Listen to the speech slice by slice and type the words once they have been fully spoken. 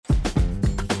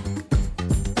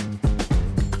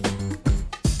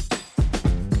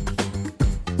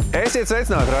Esiet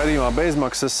sveicināti raidījumā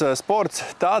Bezmaksas sports.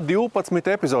 Tā 12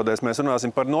 epizodēs mēs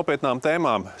runāsim par nopietnām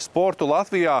tēmām – sportu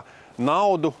Latvijā,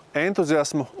 naudu,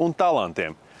 entuziasmu un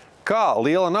talantiem. Kā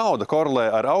liela nauda korelē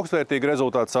ar augstvērtīgu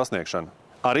rezultātu sasniegšanu?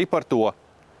 Arī par to.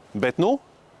 Bet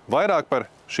vairāk par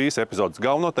šīs epizodes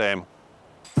galveno tēmu.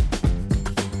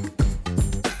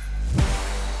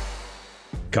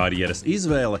 Karjeras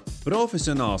izvēle –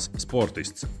 profesionāls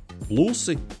sportists.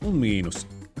 Plusi un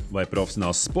mīnusi. Vai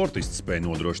profesionāls sportists spēj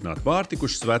nodrošināt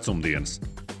pārtikušas vecumdienas?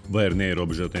 Vai ar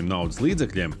neierobežotiem naudas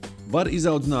līdzekļiem var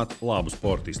izaudzināt labu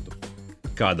sportistu?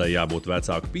 Kādai jābūt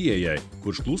vecāku pieejai,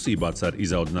 kurš klusībā cer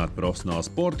izaudzināt profesionālu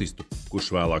sportistu,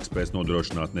 kurš vēlāk spēs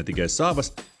nodrošināt ne tikai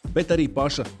savas, bet arī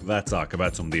paša vecāka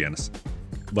vecumdienas?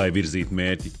 Vai virzīt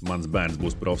mērķi "mans bērns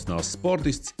būs profesionāls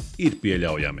sportists" ir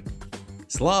pieļaujami?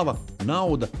 Slava,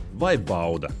 nauda vai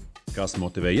bauda? Kas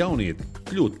motivē jaunieti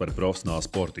kļūt par profesionālu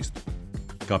sportistu?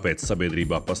 Kāpēc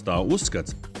sabiedrībā pastāv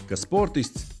uzskats, ka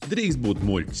sportists drīkst būt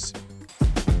muļķis?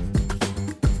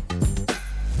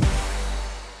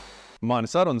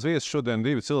 Mani sarunas viesi šodien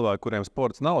divi cilvēki, kuriem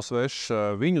sports nav svešs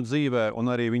viņu dzīvē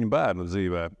un arī viņu bērnu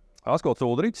dzīvē. Askolds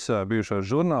Uldriķis, bijušais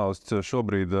žurnālists,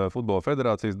 šobrīd Futbola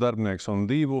federācijas darbinieks un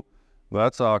divu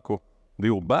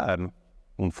bērnu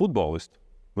un futbolistu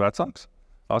vecāks.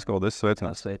 Askolds, esi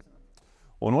sveicināts.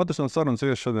 Un otrs un sarunas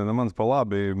viesis šodien mans pa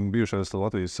labi bijušais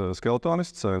Latvijas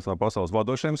skeletonists, no pasaules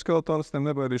vadošiem skeletonistiem,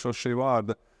 nebaidīšos šī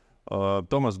vārda,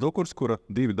 Tomass Dukurs, kura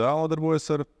divi dēli darbojas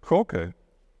ar hokeju.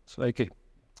 Sveiki!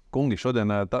 Kungi, šodien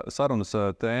sarunas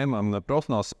tēma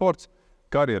profesionāls sports,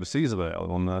 karjeras izvēle.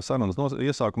 Un sarunas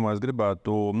iesākumā es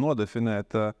gribētu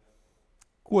nodefinēt,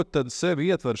 ko tad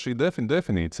sevi ietver šī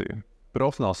definīcija.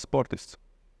 Profesionāls sportists.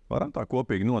 Varam tā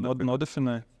kopīgi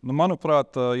nodefinēt.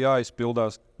 Manuprāt,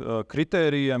 jāizpildās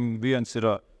kritērijiem. Viens ir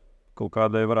kaut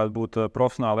kādai varētu būt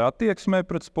profesionāli attieksmē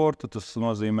pret sportu. Tas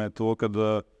nozīmē to, ka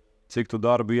cik tu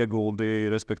darbu ieguldīji,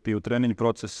 respektīvi treniņu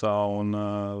procesā un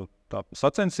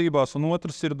sacensībās. Un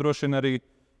otrs ir droši vien arī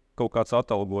kaut kāds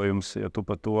atalgojums. Ja tu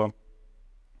par to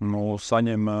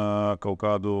saņem kaut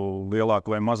kādu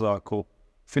lielāku vai mazāku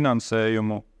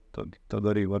finansējumu, tad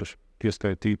arī var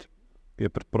pieskaitīt pie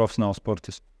profesionāla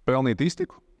sportista. Pelnīt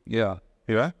iztiku? Jā.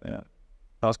 Jā? Jā.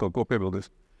 Tās kaut ko piebildīs?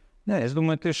 Nē, es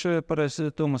domāju, tieši pareizi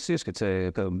Tomas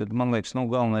ieskicēja, bet man liekas,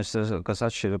 galvenais, kas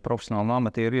atšķira profesionālu un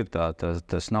amatieru, ir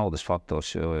tas naudas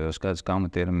faktors, jo skaidrs, ka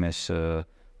amatierim mēs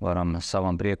varam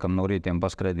savam priekam no rītiem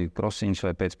paskraidīt krosiņus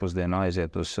vai pēcpusdienā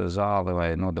aiziet uz zāli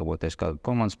vai nodarboties kādu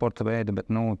komandu sporta veidu,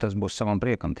 bet tas būs savam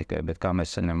priekam tikai, bet kā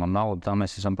mēs saņemam naudu, tā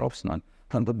mēs esam profesionāli.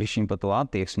 Tad bija šīm par to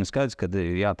attieksmi. Skaidrs, ka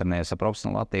ir jātrenējas ar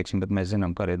profesionālu attieksmi, bet mēs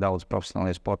zinām, ka arī daudz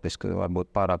profesionālie sportisti varbūt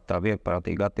pārāk tā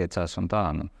viegprātīgi attiecās un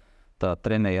tā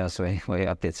trenējās vai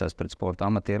attiecās pret sporta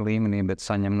amatieru līmenī, bet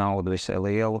saņem naudu visai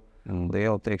lielu,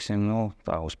 teiksim,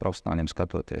 tā uz profesionāļiem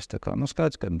skatoties. Tā kā,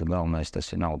 skaidrs, ka galvenais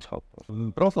tas ir naudas faktors.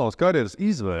 Profesionāls karjeras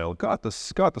izvēle, kā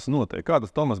tas notiek? Kā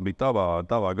tas, Tomas, bija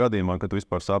tavā gadījumā, kad tu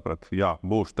vispār saprati, jā,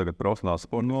 būšu tagad profesionāls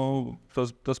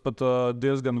sports? Tas pat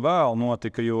diezgan vēl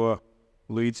notika, jo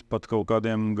līdz pat kaut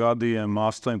kādiem gadiem,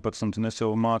 18, es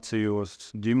jau mācījos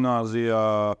ģimnāzijā.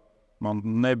 Man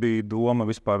nebija doma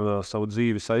vispār savu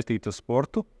dzīvi saistīt ar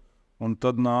sportu. Un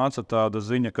tad nāca tāda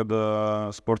ziņa, kad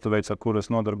sporta veids, ar kuru es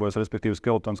nodarbojos, respektīvi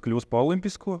skeletons, kļūst par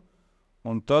olimpisko.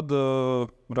 Un tad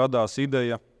radās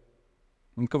ideja,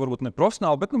 ka varbūt ne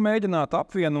profesionāli, bet mēģināt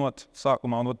apvienot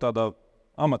sākumā tādā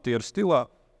amatieru stilā,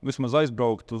 vismaz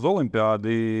aizbraukt uz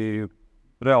olimpiādi,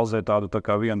 realizēt tādu tā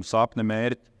kā vienu sapni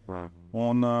mērķi.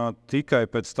 Un tikai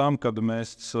pēc tam, kad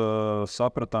mēs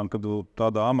sapratām, ka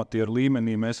tādā amatieru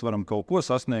līmenī mēs varam kaut ko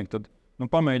sasniegt, tad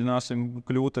pamēģināsim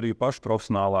kļūt arī paši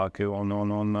profesionālāki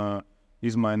un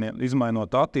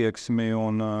izmainot attieksmi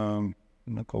un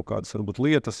kaut kādas varbūt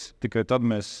lietas. Tikai tad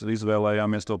mēs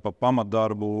izvēlējāmies to pa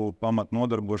pamatdarbu,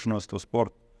 pamatnodarbošanos, to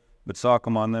sportu. Bet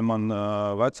sākumā ne man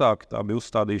vecāki, tā bija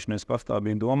uzstādīšanās, pats tā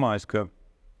bija domājis, ka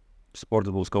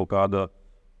sports būs kaut kāda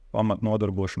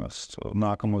pamatnodarbošanās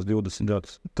nākamos 20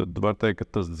 gadus. Tad var teikt, ka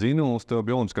tas dzinulis tev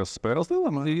bija olimpiskās spēles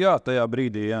dilemā? Jā, tajā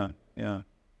brīdī, jā.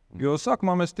 Jo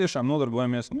sākumā mēs tiešām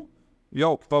nodarbojamies,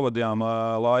 jauki pavadījām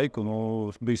laiku.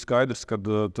 Bija skaidrs, ka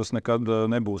tas nekad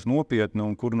nebūs nopietni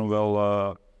un kur nu vēl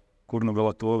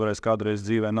ar to varēs kādreiz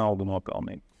dzīvē naudu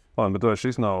nopelnīt. Bet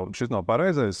šis nav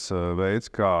pareizais veids,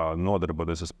 kā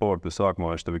nodarboties ar sportu.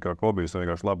 Sākumā viņš tev kā hobijs un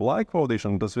vienkārši labu laiku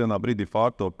pavadīšanu, un tas vienā brīdī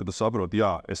fārtop, ka tu saproti,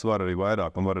 jā, es varu arī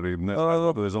vairāk un varu arī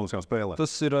nedoties olimpiskajām spēlēm.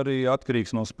 Tas ir arī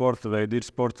atkarīgs no sporta veida. Ir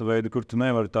sporta veidi, kur tu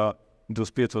nevari tā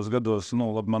 25 gados,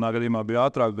 labi, manā gadījumā bija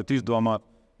ātrāk, bet izdomāt,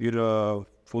 ir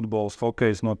futbols,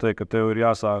 hokejs noteikti, ka tev ir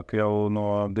jāsāk jau no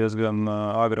diezgan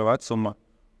agra vecuma.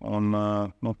 Un,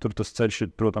 tur tas ceļš ir,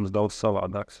 protams, daudz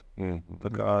savādāks. Tā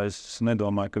kā es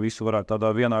nedomāju, ka visu varētu tādā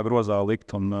vienā grozā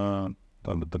likt un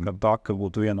tā ka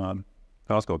būtu vienādi.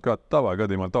 Askolds, kā tavā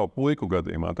gadījumā, tavu puiku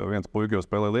gadījumā, tev viens puika jau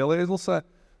spēlē lielajā izlasē,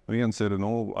 viens ir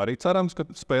arī cerams, ka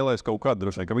spēlēs kaut kādu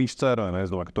droši vien, ka viņš cer, vai ne?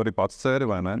 Es domāju, ka tu arī pats ceri,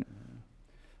 vai ne?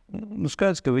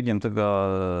 Skaidrs, ka viņiem, tā kā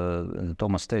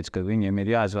Tomass teica, ka viņiem ir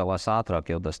jāizvēlās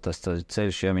ātrāk jau tas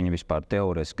ceļš, ja viņi vispār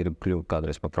teorētiski grib kļūt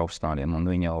kādreiz par profesionāļiem, un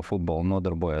viņi jau futbolu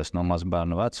nodarbojas no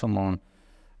mazbērnu vecuma, un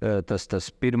tas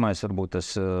pirmais, varbūt tas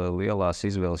lielās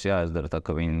izvēles jāizdara, tā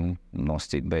ka viņi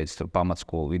nosacīt beidz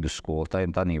pamatskolu, vidusskolu,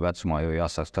 tādā vecumā jau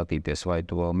jāsāk skatīties, vai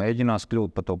tu vēl mēģinās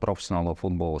kļūt par to profesionālo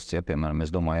futbolistu, ja, piemēram,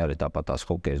 es domāju, arī tāpat tās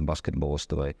hokejas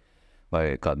basketbolistu vai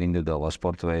kādu individuālo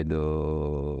sporta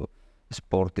veidu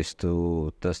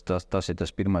sportistu, tas ir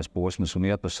tas pirmais posms, un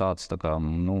ja tu sāc, tā kā,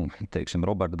 teiksim,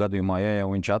 Roberta gadījumā, ja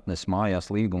jau viņš atnes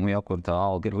mājās līgumu, ja kur tā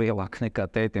alga ir lielāka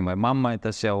nekā tētim vai mammai,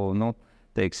 tas jau,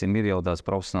 teiksim, ir jau tāds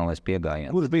profesionālais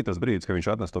piegājiens. Kurš bija tas brīdis, kad viņš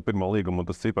atnes to pirmo līgumu, un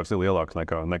tas cipars ir lielāks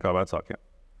nekā vecākiem?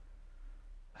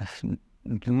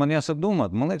 Man jāsaka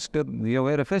domāt, man liekas, ka jau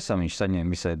RFS-ā viņš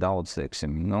saņēma visai daudz,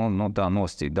 teiksim, tā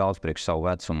nosacīt daudz priekš savu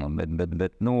vecumu,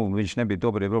 bet viņš nebija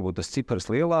tobrīd, varbūt tas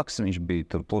cipars lielāks, viņš bija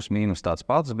tur plus mīnus tāds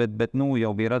pats, bet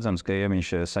jau bija redzams, ka ja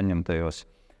viņš saņem tajos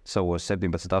savos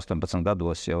 17, 18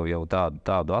 gados jau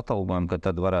tādu atalgojumu, ka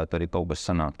tad varētu arī kaut kas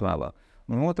sanākt vēlāk.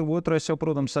 Un otrais jau,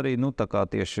 protams, arī, tā kā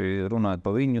tieši runājot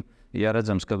par viņu, ja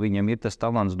redzams, ka viņam ir tas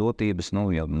talants dotības,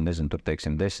 jau, nezinu, tur,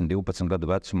 teiksim, 10, 12 gadu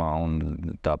vecumā,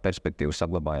 un tā perspektīva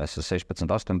saglabājās 16,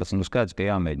 18, skaidrs, ka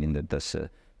jāmēģina tas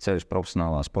ceļš,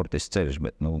 profesionālā sportista ceļš,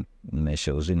 bet, mēs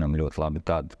jau zinām ļoti labi,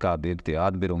 kādi ir tie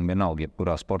atbirumi, vienalga,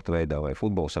 jebkurā sporta veidā, vai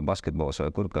futbols, vai basketbols,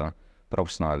 vai kur kā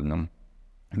profesionāli,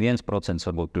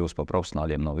 1% varbūt kļūst par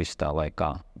profesionāļiem no visu tā, lai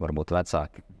kā, varbūt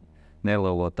vecāki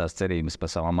nelielot tās cerības par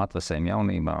savām atvesēm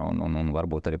jaunībā, un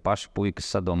varbūt arī paši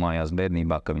puikas sadomājās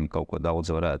bērnībā, ka viņi kaut ko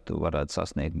daudz varētu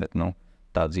sasniegt, bet,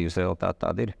 tā dzīves realitāte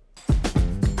tāda ir.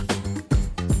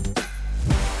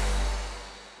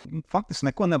 Faktiski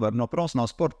neko nevar no profesionāla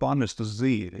sporta pārnest uz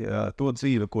dzīvi. To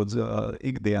dzīve, ko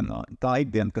ikdiena,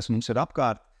 kas mums ir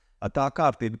apkārt, tā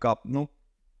kārtība, kā,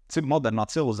 modernā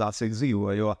civilizācija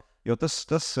dzīvo, jo tas,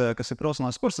 kas ir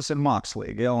profesionāls sports, tas ir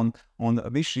mākslīgi, ja, un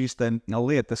viss šīs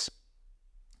lietas,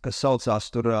 kas saucās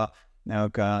tur,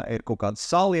 ka ir kaut kāda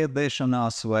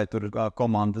saliedēšanās vai tur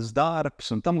komandas darbs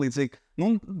un tam līdzīgi.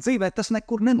 Dzīvē tas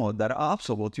nekur nenodara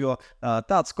absolūti, jo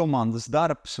tāds komandas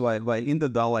darbs vai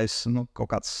individuālais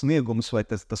kaut kāds sniegums vai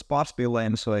tas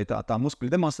pārspīlējums vai tā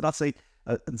muskuļu demonstrācija,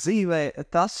 dzīvē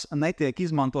tas netiek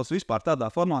izmantots vispār tādā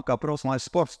formā, kā profesionālais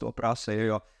sports to prasa,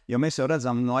 jo mēs jau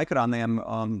redzam no ekrāniem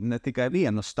ne tikai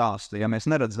vienu stāstu, ja mēs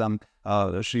neredzam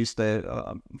šīs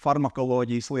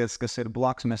farmakoloģijas lietas, kas ir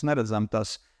blakus, mēs neredzam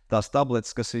tās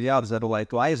tabletes, kas ir jādzer, lai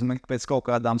tu aizmigt pēc kaut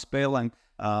kādām spēlēm,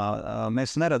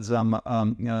 mēs neredzam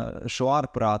šo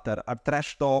ārprātu ar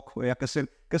trash talk, ja,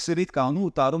 kas ir it kā,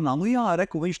 tā runā,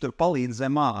 reku, viņš tur palīdz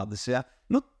zem ādas, ja.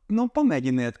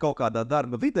 Pamēģiniet kaut kādā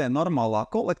darba vidē, normālā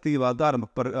kolektīvā darba,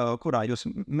 kurā jūs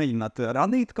mēģināt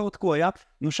radīt kaut ko, ja?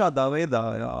 Šādā veidā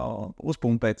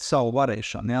uzpumpēt savu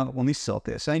varēšanu, ja? Un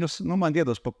izcelties. Ja? Jūs, man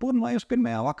iedos pa purnu, lai jūs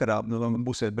pirmajā vakarā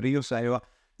būsiet brīvs, ja?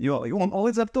 Un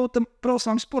līdz ar to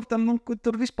profesionālam sportam,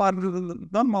 tur vispār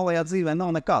normālajā dzīvē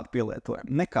nav nekāda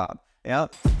pielietojuma. Nekāda. Ja?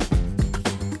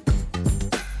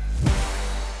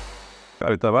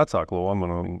 Kā arī tā vecāka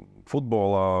loma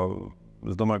futbolā,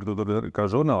 es domāju, ka tu tur kā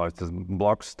žurnālists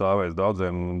blakus stāvēs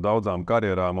daudzām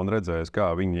karjerām un redzējis,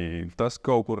 kā viņi tas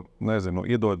kaut kur, nezinu,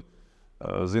 iedod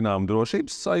zinām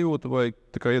drošības sajūtu vai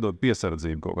tikai iedod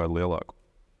piesardzību kaut kādu lielāku.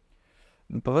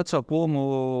 Pa vecāku lomu,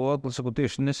 atklāsakot,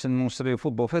 tieši nesen mums arī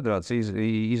Futbola federācija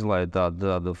izlaida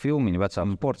tādu filmiņu,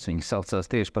 vecāku sports, viņi saucās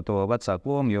tieši par to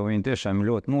vecāku lomu, jo viņi tiešām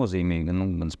ir ļoti nozīmīgi,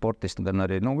 gan sportisti, gan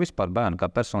arī vispār bērnu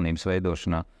kā personības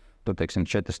veidošanā. Tur, teiksim,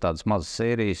 4 tādas mazas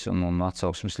sērijas un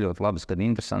atsauksmes ļoti labas, kad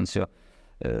interesants, jo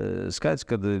skaidrs,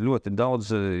 ka ļoti daudz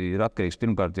ir atkarīgs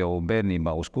pirmkārt jau bērnībā,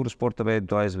 uz kuru sporta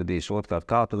veidu tu aizvedīs, otrkārt,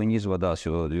 kā tu viņi izvadās,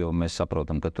 jo mēs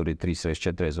saprotam, ka tur ir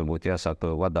 3-4 varbūt jāsāk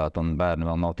vadāt, un bērni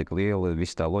vēl nav tik lieli,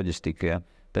 viss tā loģistika, ja.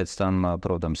 Pēc tam,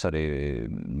 protams, arī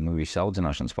visi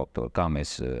audzināšanas faktori, kā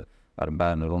mēs ar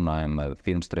bērnu runājam,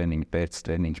 pirms treniņu, pēc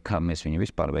treniņu, kā mēs viņu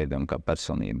vispār veidojam kā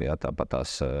personību, ja, tāpat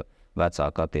tās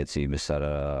vecāka attiecības ar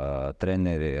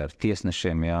treneri, ar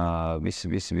tiesnešiem, jā,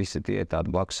 visi tie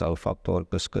tādi blakus savu faktori,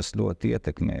 kas ļoti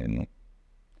ietekmē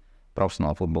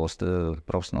profesionālu futbolistu,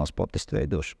 profesionālu sportistu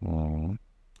veidošanu.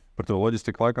 Par to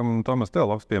loģistiku laikam Tomass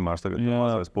tev labs piemērs. Tagad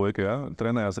mazais puika, jā,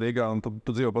 trenējās Rīgā un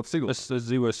tu dzīvo pats Siguldā. Es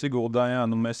dzīvoju Siguldā, jā,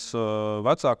 mēs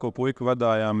vecāko puiku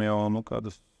vadājām jau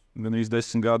kādus gan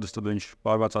 10 gadus, tad viņš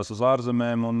pārvācās uz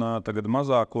ārzemēm un tagad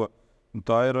mazāko. Un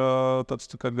tā ir tāds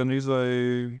tā kā gan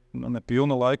izvēj, ne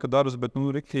pilna laika darbs, bet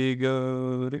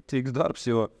riktīgs darbs,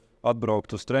 jo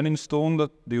atbraukt uz treniņu stundu,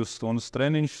 2 stundas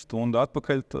treniņš, stunda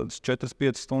atpakaļ, tad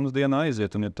 4-5 stundas dienā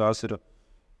aiziet. Un ja tās ir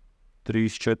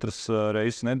 3-4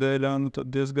 reizes nedēļā, tad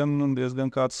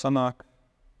diezgan kāds sanāk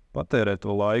patērēt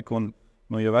to laiku. Un,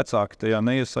 ja vecāki tajā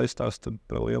neiesaistās, tad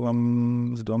lielam,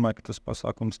 es domāju, ka tas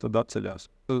pasākums tad atceļās.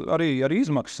 Arī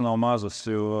izmaksas nav mazas,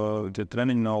 jo tie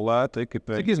treniņi nav lēti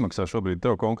ekipēji. Cik izmaksā šobrīd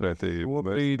tev konkrēti?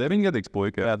 9-gadīgs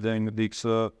puika? Jā, 9-gadīgs.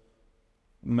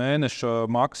 Mēneša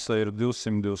maksa ir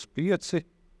 225,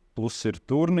 plus ir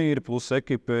turnīri, plus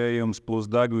ekipējums,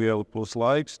 plus degviela, plus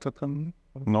laiks.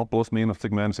 No, plus mīnus,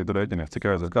 cik mēnesī tu rēķinies? Cik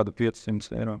aiziet? Kāda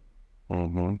 500 eiro.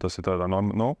 Tas ir tādā,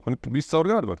 viss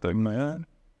caur gadu, var teikt. Jā.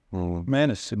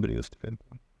 Mēnesis ir brīvs.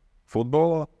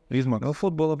 Futbolā izmaksas?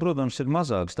 Futbolā, protams, ir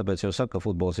mazāks, tāpēc jau saka, ka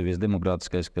futbols ir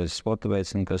visdemokrātiskais sporta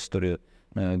veids, kas tur ir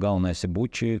galvenais ir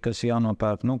buči, kas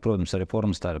jānopērk. Protams, arī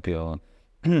formas starp, jo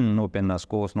nopietnās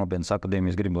skolas, nopietnas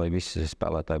akadēmijas grib, lai visi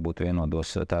spēlētāji būtu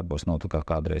vienodos tērbos, nav tā kā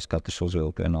kādreiz katrs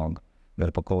uzvilka vienalga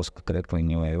Verpakovska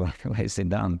krekliņu vai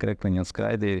Zidāna krekliņu un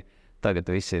skraidīja. Tagad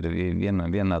viss ir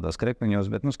vienādās krekliņos,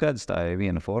 bet skaidrs, tā ir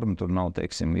viena forma. Tur nav,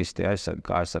 teiksim, visi tie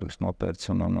aizsargas nopērts.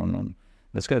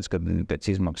 Bet skaidrs, ka pēc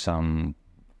izmaksām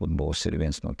futbols ir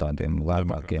viens no tādiem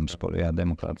lētākiem,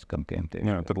 demokrātiskākiem.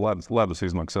 Jā, tad ledus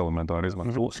izmaksas, elementāri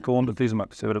izmaksas. Skundat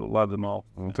izmaksas ir leda mal.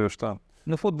 Tieši tā.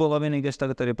 Futbolā vienīgais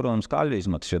tagad arī, protams, kaļu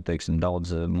izmaksas, jo, teiksim,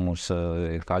 daudz mūsu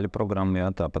kaļu programmu,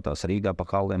 tāpat tās Rīgā pa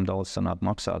kaliem daudz sanāk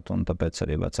maksāt, un tāpēc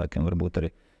arī vecākiem varbūt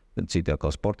arī citā kā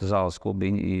sporta zāles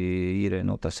klubi ir,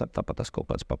 tas tāpat tas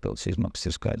kaut kāds papildus izmaksas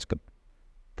ir skaidrs, ka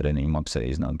treniņu maksai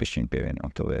iznāk bišķiņ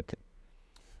pievienot to vērtību.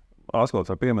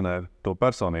 Askolds pieminēja to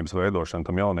personības veidošanu,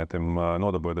 tam jaunietim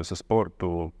nodarbojoties ar sportu.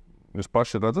 Jūs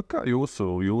paši redzat, kā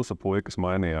jūsu puikas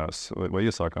mainījās, vai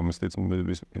iesākām,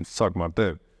 sākumā ar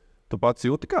tevi? Tu pats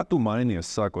jūti, kā tu mainījies,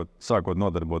 sākot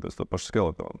nodarboties to pašu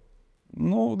skeletonu?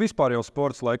 Vispār jau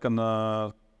sports laikam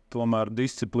tomēr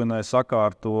disciplinē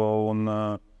sakārto un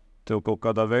tev kaut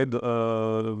kādā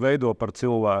veido par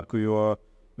cilvēku, jo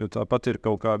tāpat ir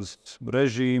kaut kāds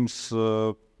režīms,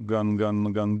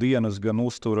 gan dienas, gan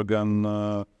uztura, gan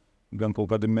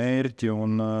kaut kādi mērķi,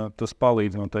 un tas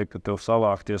palīdz man teikt, ka tev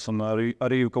savākties, un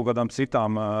arī kaut kādām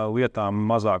citām lietām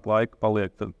mazāk laika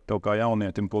paliek tev kā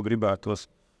jaunietim, ko gribētos.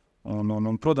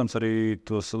 Un protams, arī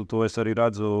to es arī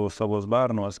redzu savos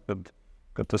bērnos,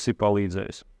 kad tas ir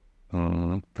palīdzējis.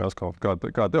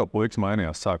 Kā tev puikas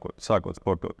mainījās sākot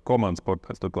sportot? Komandas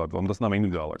sportā, tas nav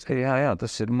individuālais. Jā,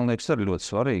 tas ir, man liekas, arī ļoti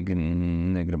svarīgi.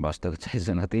 Negribās tagad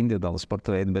zināt individuālu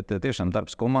sporta veidu, bet tiešām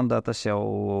darbs komandā tas jau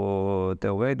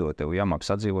tev veido. Tev jāmāk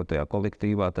sadzīvot tajā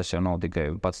kolektīvā. Tas jau nav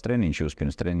tikai pats treniņš. Jūs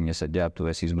pirms treniņa esat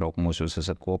ģērbtuvēs, izbraukumos, jūs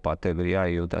esat kopā, tev ir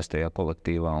jājūtās tajā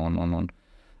kolektīvā.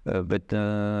 Bet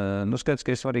skaidrs,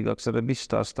 ka ir svarīgāks arī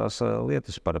visas tās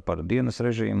lietas par dienas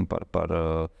režīmu,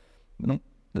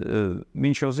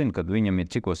 viņš jau zina, kad viņam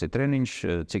ir cikos ir treniņš,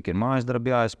 cik ir mājas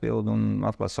darbi jāizpild, un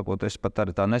atklāt sakot, es pat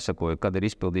arī tā nesakoju, kad ir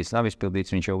izpildīts, nav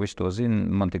izpildīts, viņš jau visu to zina,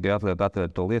 man tikai atliek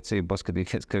atvērt to liecību,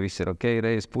 paskatīties, ka viss ir ok,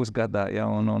 reiz pusgadā,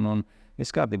 un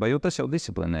viss kārtībā, jo tas jau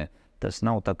disciplinē. Tas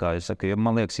nav tā kā, es saku,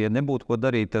 man liekas, ja nebūtu ko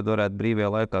darīt, tad varētu brīvajā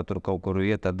laikā tur kaut kur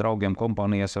iet ar draugiem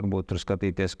kompanijās, varbūt tur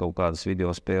skatīties kaut kādas video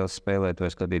spēles, spēlēt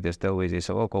vai skatīties televīzijas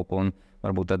vai vēl kaut ko, un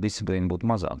varbūt tā disciplīna būtu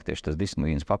mazāk. Tieši tas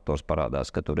disciplīnas faktors parādās,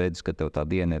 ka tu redzi, ka tev tā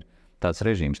diena ir tāds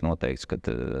režīms noteikts, ka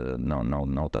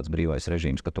nav tāds brīvais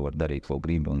režīms, ka tu vari darīt, ko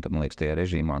gribi, un tad, man liekas, tajā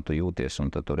režīmā tu jūties, un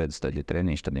tad tu redzi, tad ir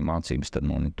treniņš, tad ir mācības, tad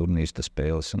ir turnīrs, tas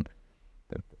spēles, un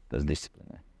tas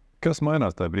disciplinē. Kas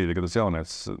mainās tajā brīdī, kad tas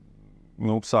jaunietis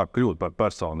sāk kļūt par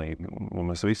personību, un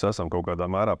mēs visi esam kaut kādā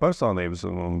mērā personības,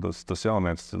 un tas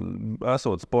jaunietis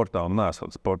esot sportā un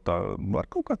nesot sportā, var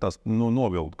kaut kā tās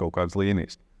novilkt kaut kādas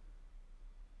līnijas.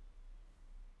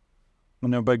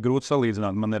 Man jau baigi grūti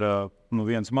salīdzināt. Man ir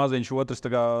viens maziņš, otrs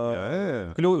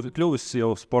kļuvis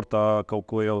jau sportā, kaut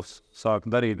ko jau sāk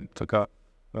darīt.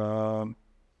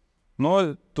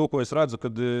 To, ko es redzu,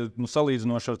 kad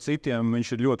salīdzinoši ar citiem,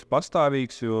 viņš ir ļoti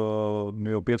pastāvīgs, jo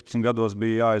 15 gados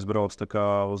bija jāizbrauc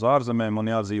uz ārzemēm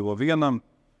un jādzīvo vienam.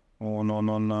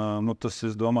 Tas,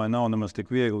 es domāju, nav nemaz tik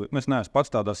viegli. Es neesmu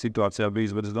pats tādā situācijā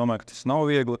bijis, bet es domāju, ka tas nav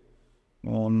viegli.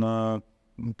 Un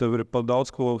tev ir par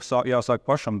daudz ko jāsāk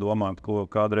pašam domāt, ko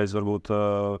kādreiz varbūt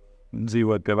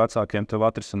dzīvojot pie vecākiem tev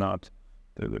atrisināt.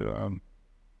 Tev ir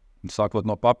sākot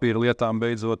no papīra lietām,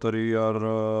 beidzot arī ar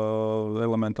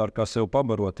elementāru, kā sev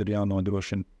pabarot, ir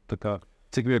jānodrošina.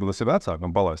 Cik viegli tas ir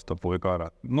vecākam palaist to puiku ārā?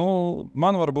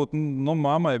 Man varbūt,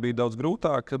 mammai bija daudz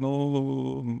grūtāk,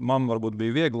 man varbūt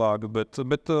bija vieglāk,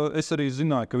 bet es arī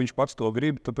zināju, ka viņš pats to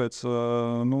grib, tāpēc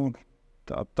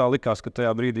tā likās, ka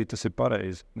tajā brīdī tas ir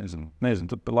pareizi. Nezinu,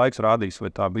 tad laiks rādīs,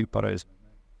 vai tā bija pareizi.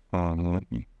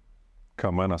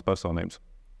 Kā mainās personības?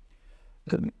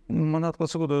 Man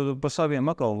atklāt sakot, par saviem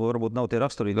atkal varbūt nav tie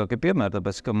raksturīgākie piemēri,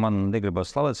 tāpēc, ka man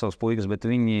negribas slavēt savus puikas, bet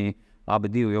viņi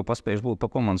abi divi jau paspējuši būt par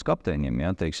komandas kapteiņiem.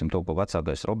 Ja? Teiksim, to, ko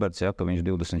vecākais Roberts, ja? Ka viņš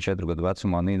 24 gadu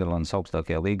vecumā Nīderlandes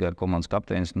augstākajā līgā ir komandas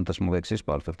kapteinis, tas man liekas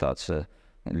vispār tāds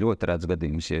ļoti rēts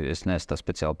gadījums. Ja es neesmu tā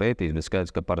speciāli pētījis, bet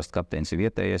skaidrs, ka parasti kapteinis ir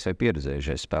vietējais vai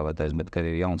pieredzējušais spēlētājs, bet, kad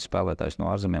ir jauns spēlētājs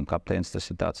no ārzemēm kapteinis, tas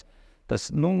ir tāds. Tas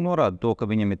norāda to, ka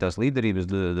viņam ir tās līderības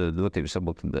dotības,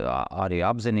 varbūt arī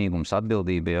apzinīgums,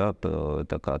 atbildība, ja,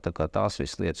 tā kā tās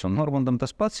visas lietas. Un Normandam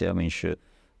tas pats, ja viņš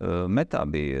metā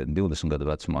bija 20 gadu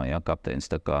vecumā, ja, kapteinis,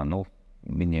 tā kā,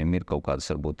 viņiem ir kaut kādas,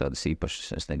 varbūt tādas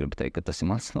īpašas, es negribu teikt, ka tas ir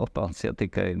mans nopelns, ja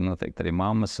tikai noteikti arī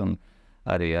mammas un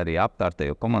arī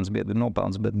apkārtējo komandas biedri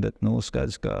nopelns, bet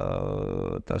skaidrs, ka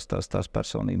tās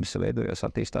personības veidojās,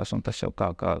 attīstās, un tas jau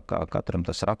kā katram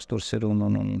tas raksturs ir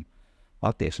un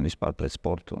attieksme vispār pret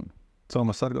sportu.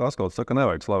 Tomass Askolds saka,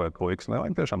 nevajag slavēt puikas,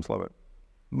 nevajag tiešām slavēt.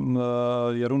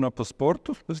 Ja runā par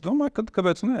sportu, es domāju,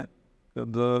 kāpēc nē?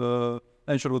 Kad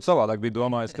viņš varbūt savādāk bija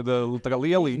domājis, kad tā kā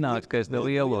lielī... Nāk, ka es te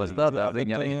lielos tādā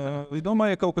viņa... Es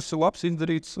domāju, ja kaut kas ir labs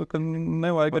izdarīts, ka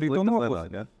nevajag arī to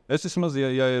noklāt. Es vismaz,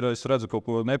 ja es redzu kaut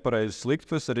ko nepareizi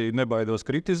sliktu, es arī nebaidos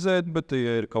kritizēt, bet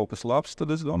ja ir kaut kas labs,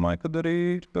 tad es domāju, ka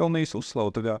arī pelnīs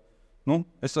uzslavu.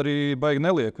 Es arī baigi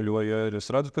neliekuļoju, ja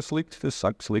es redzu, ka slikti, es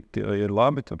saku slikti, ja ir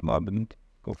labi, tad labi.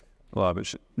 Labi.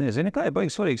 Nezinu, kā ir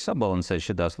baigi svarīgi sabalansēt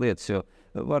šitās lietas, jo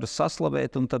var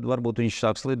saslavēt, un tad varbūt viņš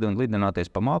sāks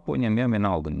lidināties pa mākoņiem, ja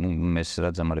vienalga. Mēs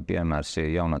redzam arī piemērs, ja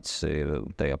jaunats ir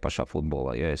tajā pašā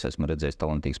futbolā. Ja es esmu redzējis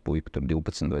talantīgs puiku, tur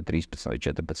 12 vai 13 vai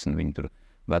 14, viņi tur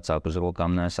vecāku uz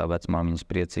rokām nesā, vecmāmiņas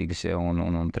priecīgas, ja,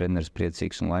 un treneris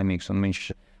priecīgs un laimīgs, un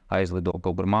viņš aizlido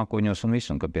kaut kur mākoņos un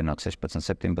visu, un kad pienāk 16,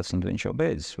 17, viņš jau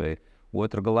beidzas. Vai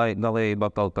otra galējībā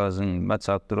kaut kā,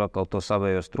 vecāki tur atkal to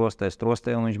savējos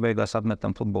trostē, un viņš beigās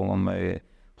atmetam futbolam vai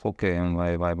hokejam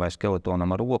vai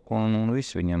skeletonam ar roku, un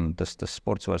viss viņam tas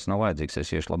sports vairs nav vajadzīgs.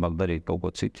 Es iešu labāk darīt kaut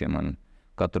ko citu, ja man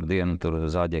katru dienu tur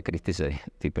zāģē kritizēja,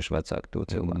 tīpaši vecāki to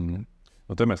cilvēku.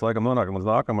 Te mēs laikam nonākam līdz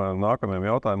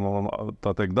nākamajam jautājumam,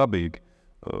 tā teikt dabīgi.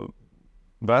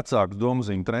 Vecāks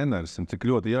domziņu treneris, cik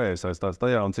ļoti jāiesaistās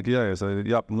tajā un cik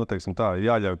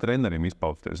jāļauj trenerim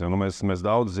izpausties. Mēs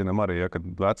daudz zinām arī, ja, ka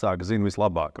vecāki zina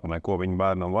vislabāk, ko viņu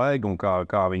bērnam vajag un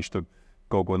kā viņš tur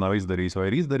kaut ko nav izdarījis vai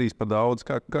ir izdarījis par daudz.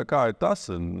 Kā ir tas?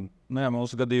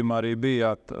 Mūsu gadījumā arī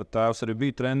bija, tēvs arī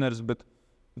bija treneris, bet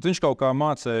viņš kaut kā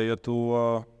mācēja to,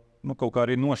 kaut kā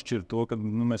arī nošķirt to, ka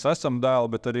mēs esam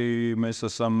dēli, bet arī mēs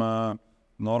esam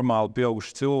normāli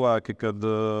pieauguši cilvēki, kad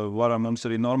varam mums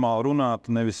arī normāli runāt,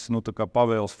 nevis tā kā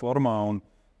pavēles formā, un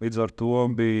līdz ar to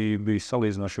bija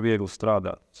salīdzinoši viegli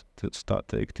strādāt, tā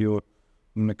teikt, jo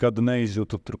nekad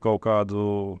neizjūtu tur kaut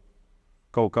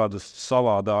kādus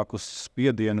savādākus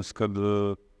spiedienus, kad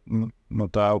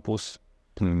no tēva puses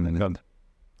nekad.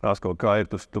 Askold, kā ir,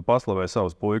 tu paslavēji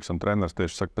savus puikas un treneris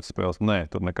tieši saka pēc spēles, nē,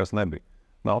 tur nekas nebija.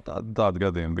 Nav tādi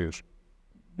gadījumi bijuši.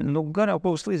 Gan jau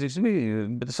kaut kas līdzīgs bija,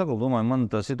 bet es domāju, man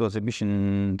tā situācija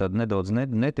bija nedaudz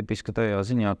netipiska tajā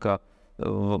ziņā, ka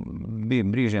bija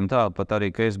brīžiem tā pat arī,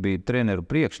 ka es biju treneru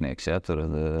priekšnieks, ja, tur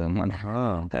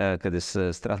kad es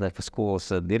strādāju par skolas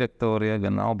direktoru, ja,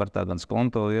 gan Albertā, gan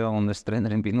Skonto, ja, un es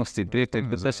trenerim biju nosacīt priekšnieks,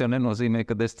 bet tas jau nenozīmē,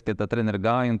 ka tā trenera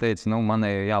gāja un teica,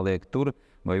 manēji jāliek tur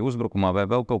vai uzbrukumā vai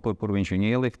vēl kaut kur viņš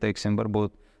viņu ielika, teiksim,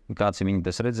 varbūt kāds ir viņa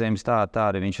tas redzējums, tā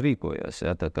arī viņš rīkojās.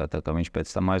 Ja? Tā kā viņš pēc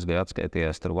tam aizgāja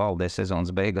atskaitījās tur valdē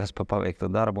sezonas beigās pa paveikto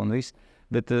darbu un viss.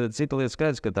 Bet cita lieta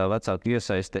skaidrs, ka tā vecāka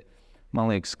iesaiste, man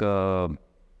liekas, ka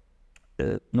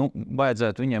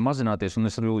vajadzētu viņiem mazināties, un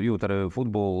es jūtu arī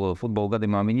futbola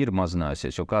gadījumā viņi ir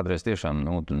mazinājusies, jo kādreiz tiešām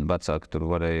vecāki tur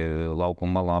varēja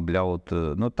laukuma malā bļaut.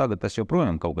 Tagad tas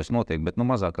joprojām kaut kas notiek, bet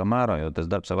mazākā mērā, jo tas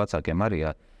darbs ar vecākiem arī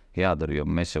jādara, jo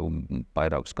mēs jau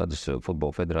vairākus gadus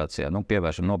futbola federācijā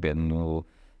pievēršam nopietnu.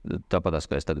 Tāpat,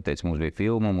 kā es tagad teicu, mums bija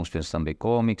filma, mums pirms tam bija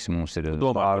komiks, mums ir...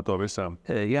 Domājam par to visām.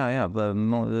 Jā,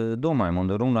 domājam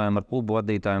un runājam ar klubu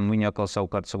vadītājiem, viņi atkal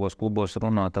savukārt savos klubos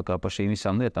runā tā kā par šīm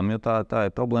visām lietām, jo tā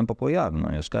ir problēma, par ko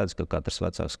jārunā, jo skaidrs, ka katrs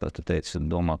vecāks, kā tu teici,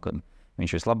 domā, ka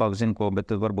viņš vislabāk zina, ko,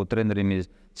 bet varbūt trenerim ir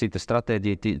cita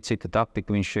stratēģija, cita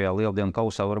taktika. Viņš šajā lieldienu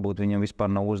kausā varbūt viņam vispār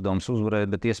nav uzdevums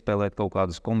uzvarēt, bet iespēlēt kaut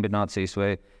kādas kombinācijas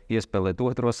vai iespēlēt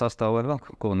otro sastāvu vai vēl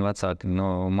kaut ko. Un vecāki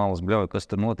no malas bļauj, kas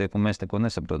tur notiek, un mēs neko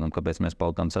nesaprotam, kāpēc mēs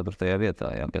palikām 4.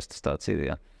 vietā, jā, kas tas tāds ir.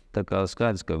 Jā. tā kā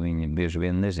skaidrs, ka viņi bieži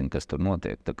vien nezin, kas tur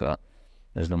notiek. Tā kā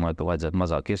es domāju, ka vajadzētu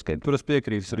mazāk ieskaitīt. Tur es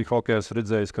piekrītu, arī hokejā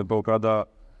redzējis, ka kaut kādā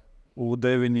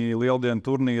U9 lieldienu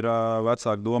turnīrā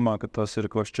vecāki domā, ka tas ir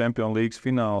kaut kāds Champions League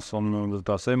fināls un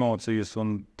tās emocijas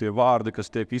un tie vārdi, kas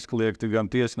tiek izkliegti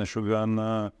gan tiesnešu, gan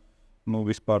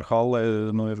vispār hallē,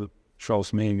 ir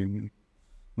šausmīgi.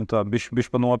 Tā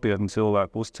bišķi pa nopietni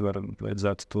cilvēku uztver,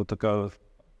 vajadzētu to tā kā,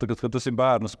 tagad, kad tas ir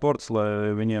bērnu sports,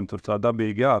 lai viņiem tur tā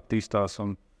dabīgi jāattīstās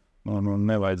un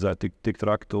nevajadzētu tik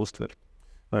traki to uztvert.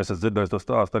 Es esmu dzirdējis to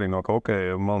stāstu arī no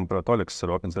hokeja. Manuprāt, Oļegs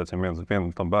Sarokins viens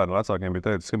tam bērnu vecākiem bija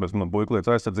teicis, ka man puika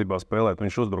lietas aizsardzībā spēlēt,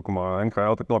 viņš uzbrukumā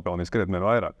NHL tik nopelnījis krietni vien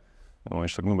vairāk. Un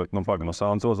viņš saka, bet pagaid no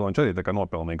Sānas Ozola viņš arī tā kā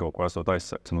nopelnīja kaut ko esot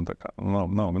aizsargs.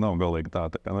 Nav galīgi tā.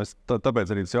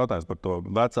 Tāpēc arī tas jautājums par to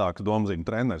vecāku domzīgu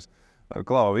treneris.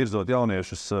 Klava, virzot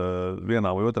jauniešus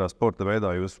vienā vai otrā sporta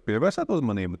veidā, jūs pievērsāt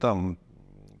uzmanību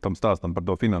tam stāstam par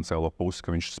to finansiālo pusi,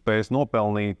 ka viņš spējas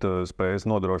nopelnīt, spējas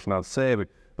nodrošināt sevi,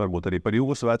 varbūt arī par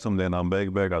jūsu vecumdienām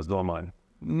beigās domāju?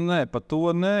 Nē, par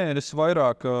to nē. Es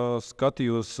vairāk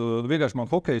skatījos, vienkārši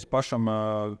man hokejs pašam,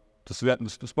 tas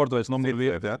sporta veids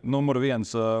numur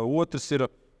viens. Otrs ir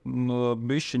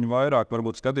bišķiņi vairāk,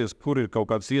 varbūt skatījos, kur ir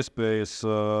kaut kādas iespējas,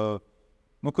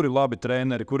 kur ir labi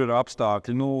treneri, kur ir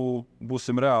apstākļi.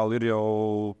 Būsim reāli, ir jau,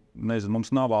 nezinu, mums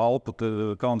nav Alpu,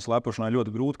 kalnu slēpošanā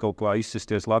ļoti grūti kaut kā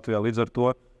izsisties Latvijā. Līdz ar to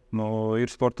ir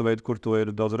sporta veidi, kur to ir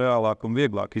daudz reālāk un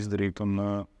vieglāk izdarīt.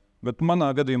 Bet manā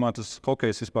gadījumā tas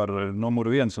hokejs vispār ir numur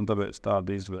viens un tāpēc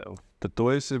tāda izvēle. Tad tu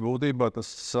esi būtībā tas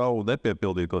savu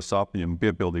nepiepildīto sapņu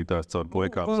piepildītājs caur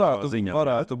puikām savā ziņā.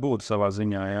 Varētu būt savā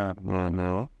ziņā, jā.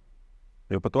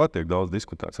 Jo par to tiek daudz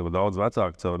diskutēts, jo daudz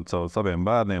vecāki caur saviem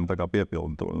bērniem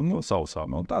piepilda to savu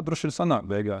sāpju. Tā droši ir sanāk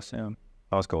beigās, jā.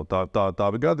 Askolds, tā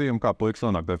bija gadījuma, kā puikas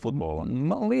nonāk tajā futbolā?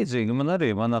 Man līdzīgi,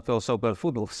 man atkal savukārt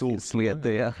futbols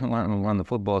lieta, jā. Man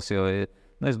futbols, jo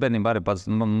es bērnībā arī pats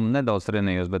nedaudz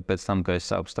trenējos, bet pēc tam, kad es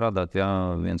sāku strādāt, jā,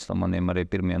 viens no maniem arī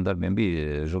pirmiem darbiem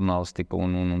bija žurnālistika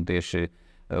un tieši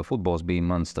futbols bija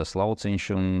mans tas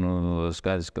lauciņš, un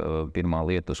skaidrs, ka pirmā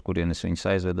lieta, uz kurienes viņas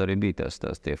aizveda, arī bija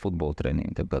tie futbola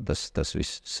treniņi. Tāpēc tas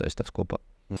viss saistās kopā.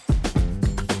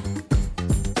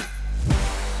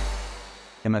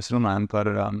 Ja mēs runājam par,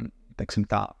 teiksim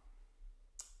tā,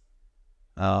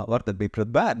 var tad bija pret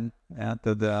bērnu, ja,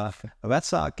 tad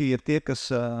vecāki ir tie,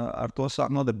 kas ar to sāk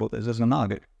nodarboties diezgan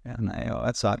agri. Ja, jo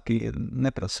vecāki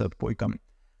neprasa puikam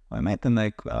vai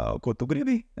meitenei, ko tu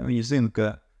gribi. Viņi zina,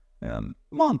 ka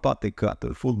man patīk, kā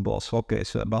tur futbols,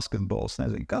 hokejs, basketbols,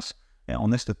 nezinu kas, ja,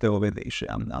 un es tev vedīšu.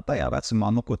 Ja. Tajā vecumā,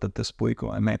 ko tad tas puika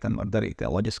vai meitene var darīt? Ja,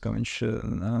 loģiski, ka viņš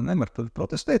nevar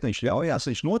protestēt, viņš ļaujās,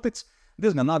 viņš notic.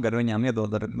 Diezgan agri viņām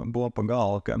iedod ar bolu pa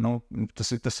galvu, ka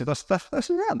tas ir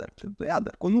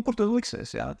jādara. Kur tu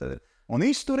liksies? Ja? Un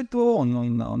izturi to,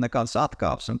 un nekādas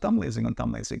atkāpes, un tam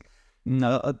līdzīgi.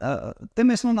 Te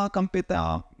mēs nonākam pie tā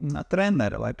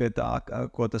trenera, vai pie tā,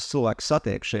 ko tas cilvēks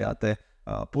satiek šajā te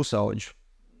pusauģu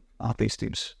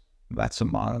attīstības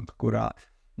vecumā, kurā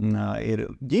ir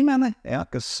ģimene, ja,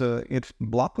 kas ir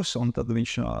blakus, un tad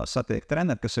viņš satiek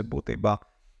treneri, kas ir būtībā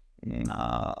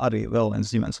arī vēl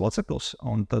viens ģimenes loceklis,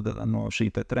 un tad no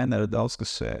šī te trenera daudz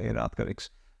kas ir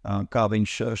atkarīgs. Kā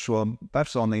viņš šo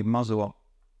personību mazo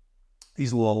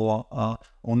izlolo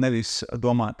un nevis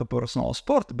domājot par profesionālu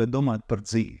sportu, bet domājot par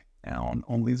dzīvi. Ja,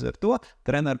 un līdz ar to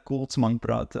treneru kults,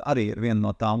 manuprāt, arī ir viena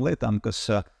no tām lietām, kas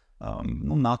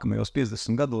nākamajos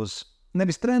 50 gados,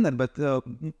 nevis treneri, bet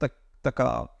tā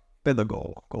kā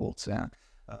pedagogu kults, ja,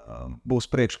 būs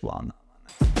priekšplānā.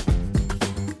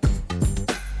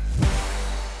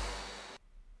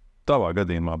 Tavā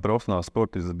gadījumā profesionāls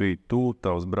sportists bija tu,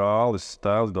 tavs brālis,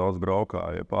 tēvs daudz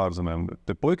braukāja pārzemēm.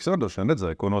 Te puikas radošiem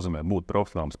redzēja, ko nozīmē būt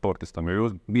profesionālam sportistam, jo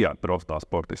jūs bijāt profesionāls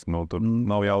sportists, tur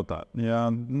nav jautājumu.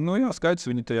 Jā, skaidrs,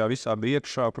 viņi tajā visā bija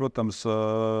iekšā,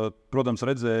 protams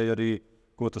redzēja arī,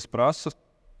 ko tas prasa,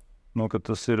 ka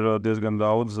tas ir diezgan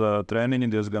daudz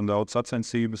treniņi, diezgan daudz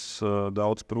sacensības,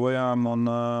 daudz projām,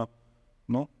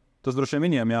 un tas droši vien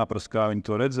viņiem jāprasa, kā viņi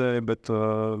to redzēja,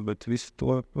 bet visu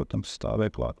to, protams, stāvēja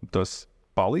klāt. Tas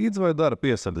palīdz vai dara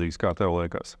piesardzīgs, kā tev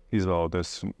liekas,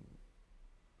 izvēloties?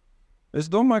 Es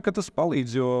domāju, ka tas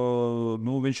palīdz, jo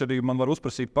viņš arī man var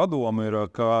uzprasīt padomu,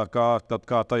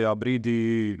 kā tajā brīdī,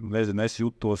 nezinu, es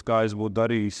jutos, kā es būtu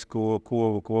darījis,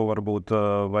 ko varbūt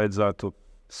vajadzētu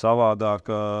savādāk.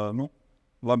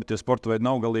 Labi, tie sporta veidi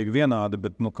nav galīgi vienādi,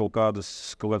 bet kaut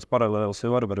kādas paralēlas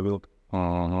jau var vilkt.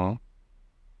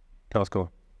 Kā?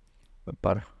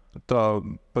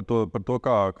 Par to,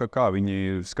 kā viņi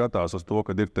skatās uz to,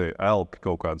 kad ir tie elki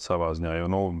kaut kādi savā ziņā. Jo,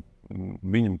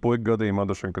 viņam puika gadījumā,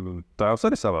 kad tēvs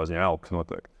arī savā ziņā elks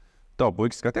noteikti. Tavu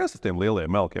puikas skatījās uz tiem lielajiem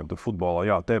melkiem, tur futbolā,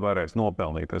 jā, te varēs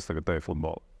nopelnīt, es tagad teju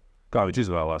futbolu. Kā viņš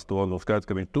izvēlās to? Nu, skaidrs,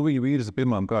 ka viņš tu viņu virza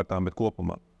pirmām kārtām, bet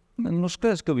kopumā. Nu,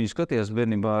 skaidrs, ka viņi skatījās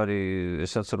bērnībā arī,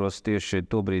 es atceros tieši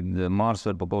to brīdi Mārs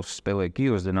Verpakovs spēlēja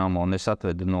Kijevas Dinamo, un es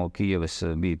atvedu no Kijevas,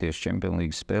 bija tieši Champions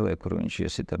League spēlē, kur viņš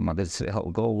iesit ar Madrids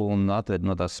Reālu golu un atvedu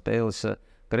no tās spēles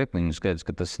Krekliņu. Skaidrs,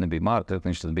 ka tas nebija Māra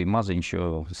Krekliņš, tas bija maziņš,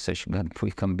 jo 6 gadu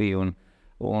puikam bija,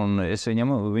 un es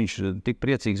viņš tik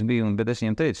priecīgs bija, bet es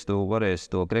viņam teicu, tu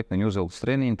varēsi to Krekliņu uzvilkt uz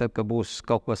treniņu, tad, ka būs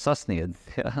kaut ko sasniedz.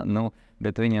 Ja?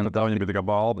 Bet viņam tā bija tā kā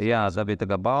balva. Jā, tā bija tā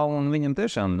kā balva, un viņam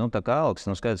tiešām, tā kā Alks,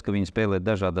 skaidrs, ka viņi spēlē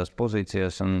dažādās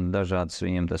pozīcijās, un dažādas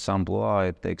viņam tas amplua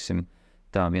ir, teiksim,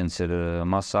 tā viens ir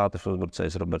mazs ātrs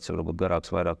uzbrucējs, Roberts varbūt garāks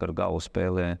vairāk ar galvu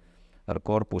spēlē, ar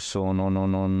korpusu,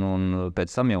 un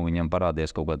pēc tam jau viņam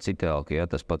parādījās kaut kāda cita Alka, ja,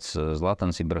 tas pats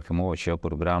Zlatans Ibrahimovičs, jau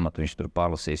kuru grāmatu viņš tur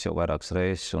pārlasīs jau vairākas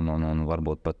reizes, un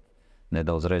varbūt pat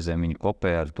nedaudz reizēm viņu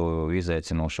kopē ar to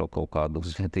izaicinošo kaut kādu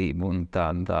uzvedību, un tā.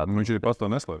 Viņš ir pats to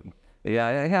neslēpj. Jā,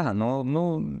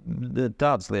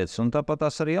 tādas lietas. Un tāpat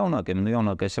tās arī jaunākiem.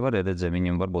 Jaunākais jau arī redzēja,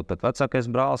 viņam varbūt pat vecākais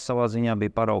brālis savā ziņā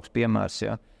bija paraugs piemērs,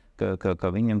 ja, ka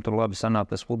viņam tur labi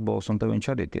sanāk tas futbols, un tad viņš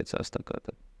arī tiecās.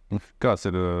 Kāds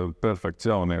ir perfekts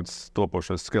jaunietis,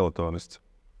 topošais skeletonists?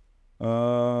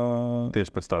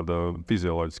 Tieši pēc tāda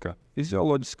fizioloģiskā.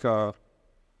 Fizioloģiskā.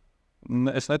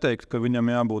 Es neteiktu, ka viņam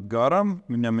jābūt garam,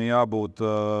 viņam jābūt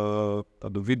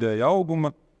tādu vidēja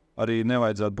auguma, arī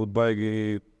nevajadzētu būt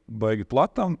baigi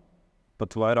platam,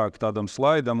 pat vairāk tādam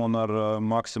slaidam un ar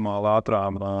maksimāli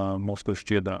ātrām muskuļu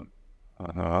šķiedrām.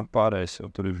 Pārējais jau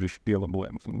tur ir viši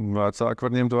pielabojums. Vecāki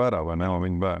var ņemt vērā, vai ne, un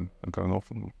viņa bērni?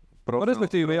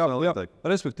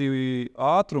 Respektīvi,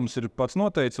 ātrums ir pats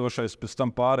noteicošais, pēc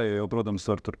tam pārējo, protams,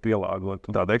 var tur pielāgot.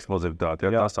 Tāda eksplozivitāte,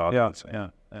 ja tas ātrums. Jā.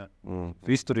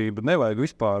 Izturība nevajag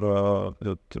vispār,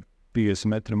 jo tur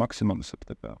 50 metri maksimums.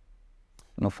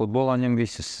 Futbolā ņem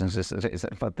visas.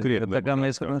 Tā kā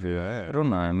mēs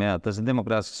runājam, tas ir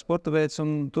demokrātisks sporta veids,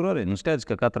 un tur arī skaidrs,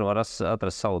 ka katra var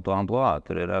atrast savu to amplua.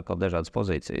 Tur ir kaut dažādas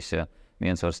pozīcijas. Ja.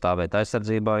 Viens var stāvēt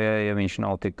aizsardzībā, ja viņš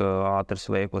nav tik ātrs,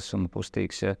 veikls un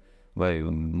pustīgs. Ja. Vai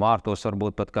vārtos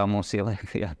varbūt pat kā mums ieliek,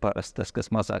 parasti tas, kas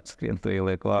mazāk skrien, to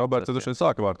ieliek vārtos. Roberts, tu šeit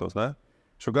sāka vārtos, ne?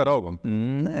 Šo garu augumu?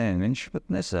 Nē, viņš pat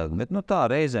nesāk. Bet tā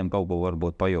reizēm kaut ko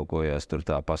varbūt pajokojās tur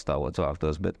tā pastāvot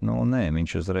vārtos. Bet nē,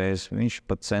 viņš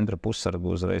pat centra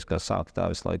pussargu uzreiz kā sāk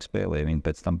tā visu laiku spēlēja. Viņi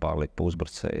pēc tam pārliek pa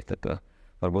uzbrucēju.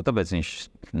 Varbūt tāpēc viņš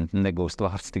negūst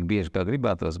vārds tik bieži kā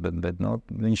gribētos, bet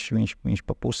viņš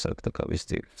pa pussargu tā kā viss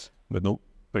dzīves. Bet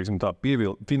teiksim, tā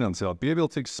finansiāli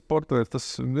pievilcīgs sporta veids, tas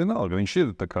vienalga, viņš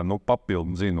ir tā kā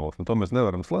papildu zīmols, to mēs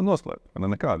nevaram noslēpt,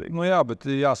 nekādīgi. Jā, bet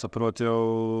jāsaprot,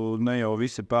 jau ne jau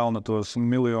visi pelna tos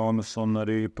miljonus, un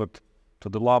arī pat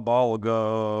tāda laba alga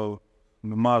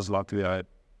maz Latvijā ir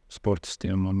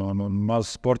sportistiem un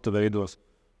maz sporta veidos.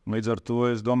 Līdz ar to,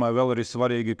 es domāju, vēl arī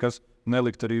svarīgi, kas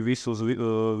nelikt arī visu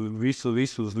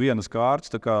uz vienas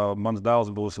kārtas, tā kā mans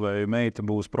dēls būs vai meita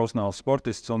būs profesionāls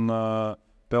sportists, un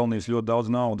pelnīs ļoti daudz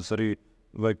naudas, arī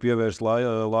vajag pievērst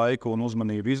laiku un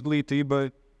uzmanību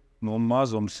izglītībai.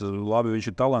 Mazums, labi, viņš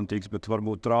ir talantīgs, bet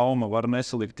varbūt trauma var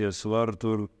nesalikties, var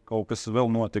tur kaut kas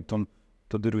vēl notikt, un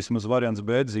tad ir vismaz variants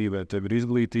B dzīvē. Tev ir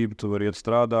izglītība, tu vari iet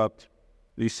strādāt,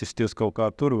 izsisties kaut kā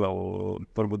tur vēl,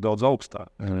 varbūt daudz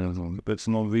augstāk. Pēc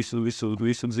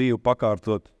visu dzīvi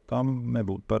pakārtot, tam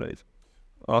nebūtu pareizi.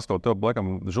 Askolds, tev, laikam,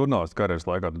 žurnālistu karjeras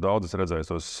laikā tu daudz redzējis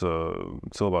tos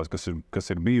cilvēkus, kas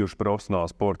ir bijuši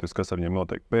profesionāli sportisti, kas ar viņiem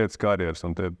notiek pēc karjeras,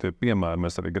 un tie piemēri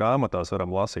mēs arī grāmatās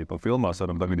varam lasīt un filmās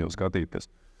varam tagad jau skatīties.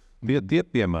 Tie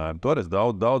piemēri, to arī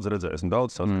daudz redzējis un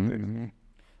daudz saskatījis.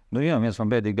 Viens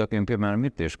man bēdīgākajiem piemēram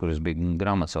ir tieši, kur es biju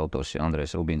grāmatas autors,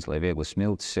 Andrejs Rubīns, lai vieglas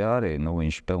smiltis, arī,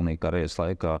 viņš pelnīja karjeras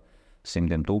laikā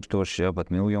 100,000, pat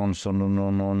miljonus,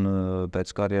 un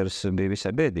pēc karjeras bija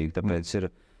visai bēdīgi, tāpēc ir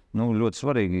ļoti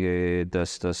svarīgi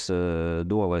tas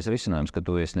duālais risinājums, ka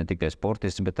tu esi ne tikai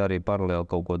sportists, bet arī paralēli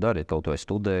kaut ko dari, kaut ko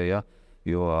studēji,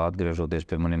 jo atgriežoties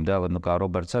pie maniem dēliem, kā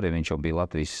Roberts arī, viņš jau bija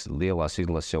Latvijas lielās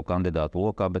izlases jau kandidātu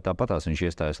lokā, bet tāpatās viņš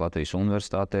iestājās Latvijas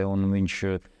universitātē, un viņš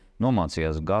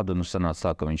nomācījās gadu, sanāca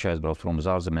tā, ka viņš aizbrauc prom uz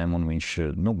ārzemēm, un viņš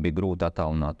bija grūti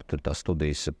attālināt tur tās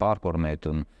studijas pārkormēt,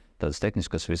 un tādas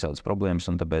tehniskas visādas problēmas,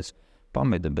 un tāpēc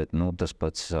pameda, bet tas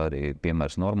pats arī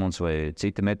piemērs Normons vai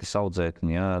citi metis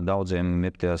audzēkņi. Daudziem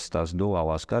ir tās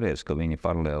duālās karjeras, ka viņi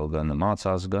paralēli gan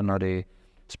mācās, gan arī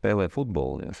spēlē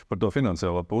futbolu. Ja. Par to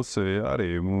finansiālo pusi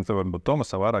arī te varbūt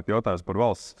Tomasam vairāk jautājums par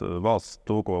valsts,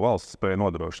 to, ko valsts spēja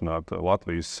nodrošināt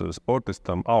Latvijas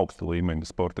sportistam, augsta līmeņa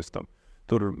sportistam.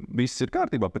 Tur viss ir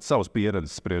kārtībā pēc savas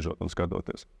pieredzes spriežot un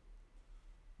skatoties.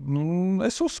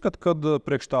 Es uzskatu, ka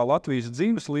priekš tā Latvijas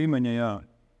dzīves līmeņa,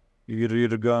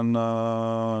 ir gan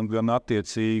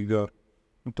attiecīga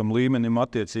tam līmenim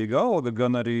attiecīga alga,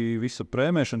 gan arī visa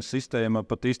prēmēšanas sistēma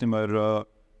pat īstenībā ir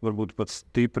varbūt pat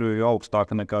stipri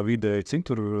augstāka nekā vidēji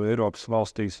citur Eiropas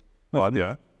valstīs.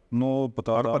 Jā. Nu,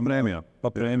 Par prēmijām.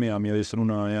 Par prēmijām, ja es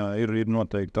runāju, jā, ir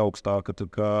noteikti augstāka.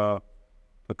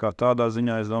 Tā kā tādā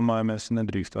ziņā, es domāju, mēs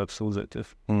nedrīkstētu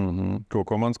sūdzēties.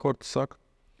 Ko man sports saka?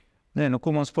 Nē,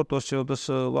 ko man sportos jau tas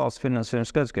valsts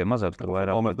finansējums skaidrs, ka ir mazāk tur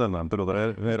vairāk. Mēs darām, tur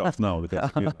ir Eiropas nauda.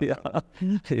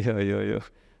 Jā.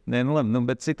 Nē, nu labi,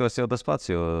 bet citos jau tas pats,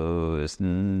 jo es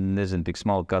nezinu tik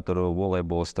smalki, kā tur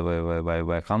volejbolista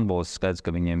vai handbolista. Skaidrs,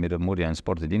 ka viņiem ir Mūrjāņu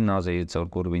sporta ģimnāzija,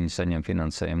 caur kuru viņi saņem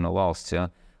finansējumu no valsts,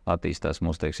 jā. Attīstās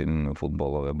mūsu, teiksim,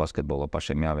 futbola vai basketbola,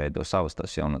 pašiem jāveido savas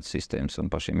tās jaunatnes sistēmas un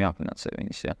pašiem jāfinansē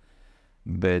viņas, jā.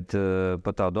 Bet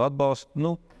par tādu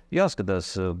atbalstu,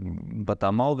 jāskatās, par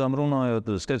tām algām runājot,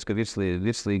 skaidrs, ka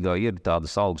virslīgā ir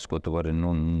tādas algas, ko tu vari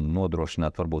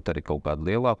nodrošināt, varbūt arī kaut kādu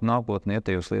lielāku nākotni, ja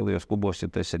tajos lielajos klubos, ja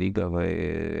tu esi Rīgā vai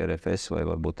RFS vai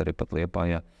varbūt arī pat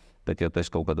Liepājā. Bet ja tu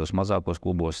esi kaut kādos mazākos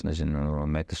klubos, nezinu,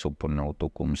 Metas Upurna,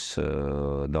 Tukums,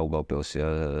 Daugavpils, ja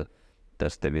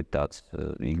tas tev ir tāds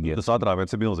ikdienas. Tas atrāviens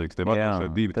ir milzīgs, tev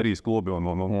šeit 2-3 klubi un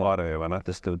pārējie, vai ne?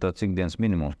 Tas tev tāds ikdienas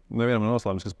minimums. Nevienam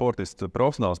noslēmums, ka sportists,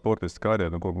 profesionāls sportists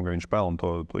karjeru, ko viņš pelna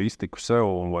to iztiku sev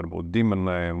un varbūt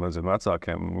ģimenēm, nezinu,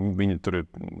 vecākiem, viņi tur ir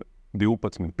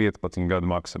 12, 15 gadu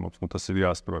maksimums, tas ir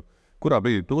jāsaprot. Kurā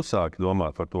brīdī tu sāki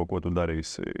domāt par to, ko tu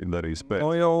darīsi pēc?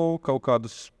 Jau kaut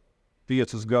kādus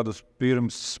 5 gadus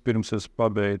pirms es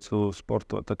pabeidzu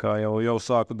sportot. Tā kā jau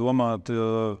sāku domāt,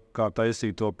 kā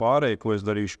taisīt to pārēju, ko es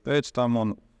darīšu pēc tam.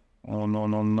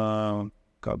 Un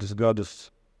kādus gadus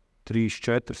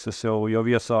 3-4 es jau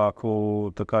iesāku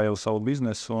tā kā jau savu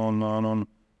biznesu,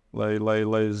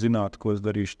 lai zinātu, ko es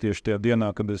darīšu tieši tajā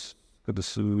dienā, kad es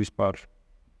vispār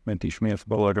metīšu mieru.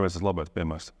 Laikam es esmu labais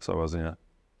piemērs savā ziņā.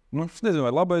 Es nezinu,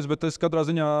 vai labais, bet es katrā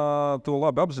ziņā to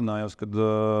labi apzinājos, ka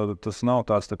tas nav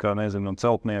tāds, tā kā, nezinu,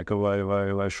 celtnieka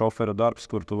vai šofera darbs,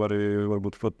 kur tu vari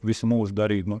varbūt pat visu mūžu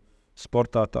darīt.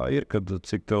 Sportā tā ir, kad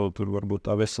cik tev tur varbūt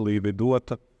tā veselība ir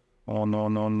dota. Un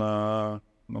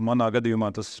manā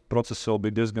gadījumā tas process vēl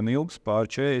bija diezgan ilgs, pār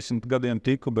 40 gadiem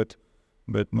tiku, bet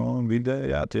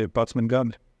vidēji, jā, tie 11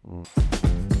 gadi.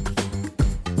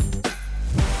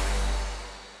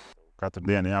 Katru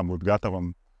dienu jābūt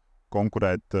gatavam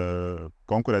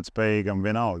konkurēt spējīgam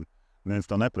vienalga. Neviens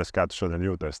to neprasa, kā tu šodien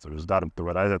jūties. Tur uz darbu tu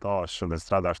vari aiziet, es šodien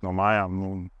strādāšu no mājām.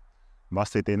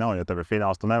 Basītī nav, ja tev ir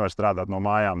fināls, tu nevari strādāt no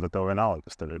mājām, tad tev vienalga.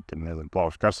 Tas tev ir, nezinu,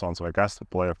 plaušu karsons vai kas,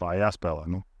 play-offā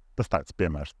jāspēlē. Tas tāds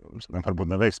piemērs.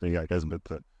 Varbūt neveiksmīgākais, bet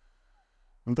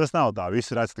tas nav tā.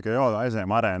 Visi redz, ka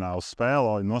aizējām arēnā uz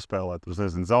spēli, nospēlēt,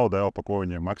 nezinu, zaudē, pa ko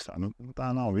viņiem maksā.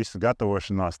 Tā nav visa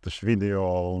gatavošanās, tas video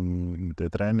un tie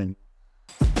treniņi.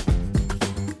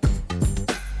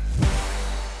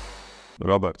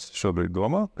 Roberts šobrīd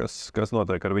domā, kas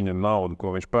notiek ar viņa naudu,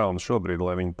 ko viņš pelna šobrīd,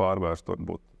 lai viņu pārvērstu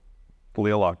varbūt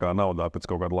lielākā naudā pēc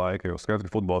kaut kāda laika, jo skaidrs,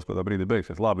 ka futbols kādā brīdī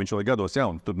beigsies. Labi, viņš vēl gados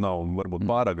jauns, tur nav varbūt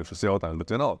pārāk šis jautājums,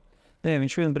 bet vienalga. Nē,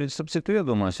 viņš vienu brīdi sapcitu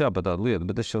iedomājas, par tādu lietu,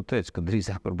 bet es jau teicu, ka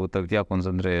drīzāk varbūt tagad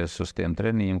jākoncentrējas uz tiem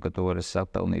treniņiem, ka tu vari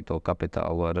sapelnīt to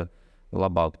kapitālu ar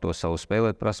labāk to savu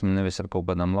spēlēt prasmi, nevis ar kaut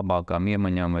kādām labākām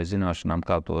iemaņām vai zināšanām,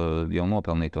 kā to jau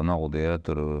nopelnīt to naudu, ja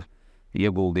tur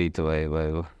ieguldīt vai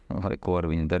ko ar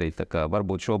viņu darīt. Tā kā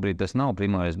varbūt šobrīd tas nav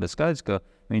primārais, bet skaidrs, ka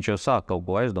viņš jau sāk kaut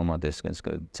ko aizdomāties. Skaidrs,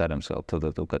 ka cerams,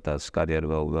 ka tās karjera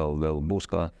vēl būs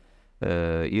kā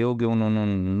ilgi un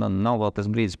nav vēl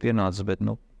tas brīdis pienācis, bet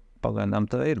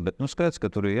pagaidām tā ir. Bet skaidrs, ka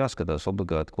tur ir jāskatās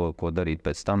obligāti, ko darīt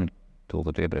pēc tam. To,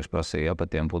 ko tu iepriekš prasīji, par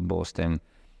tiem futbolistiem,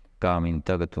 kā viņi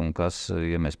tagad un kas,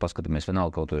 ja mēs paskatāmies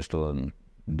vienalga kaut to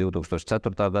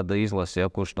 2004. gada izlasi,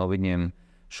 kurš no viņiem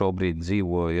šobrīd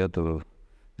dzīvo, tur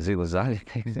zila zaļa,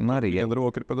 teiksim, arī. Jā,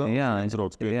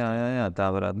 tā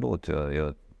varētu būt,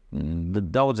 jo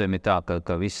daudziem ir tā,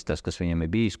 ka viss tas, kas viņiem ir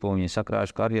bijis, ko viņi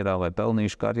sakrājuši karjerā vai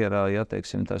pelnījuši karjerā,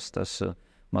 teiksim, tas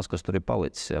maz, kas tur ir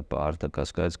palicis pāri. Tā kā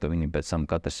skaidrs, ka viņi pēc tam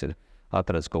katrs ir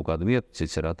atradis kaut kādu vietu,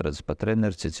 cits ir atradis pa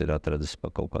treneri, cits ir atradis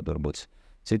pa kaut kādu varbūt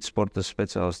cits sporta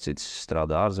speciālists, cits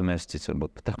strādā ārzemēs, cits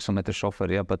varbūt pa taksometru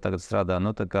šoferi, pat tagad strādā.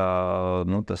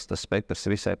 Tas spektrs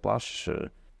ir visai plašs.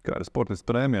 Kā ar sportistu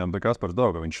prēmijām, bet Kaspars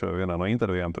Dauga, viņš vienā no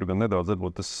intervijām tur gan nedaudz,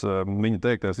 varbūt tas viņa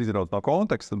teiktais izrauc no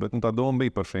konteksta, bet tā doma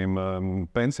bija par šīm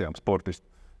pensijām sportistu.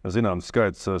 Zināms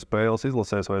skaits spēles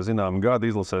izlasēs vai zinām gadi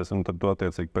izlasēs, un tad to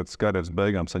attiecīgi pēc karjeras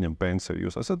beigām saņem pensiju.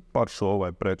 Jūs esat par šo vai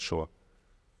pret šo?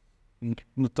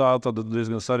 Tā tad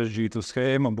diezgan sarežģīta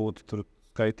schēma būtu tur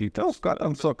skaitīt.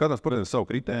 Katram savu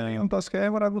kritēriju, un tā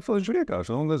schēma varētu būt salīdz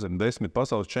vienkārši. 10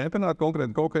 pasaules čempionāti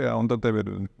konkrēti kaut kajā, un tad tev ir,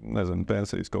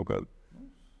 pensijas kaut kāda.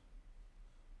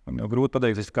 Man jau grūti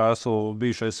pateikt, kā esmu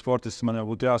bijušais sportists, man jau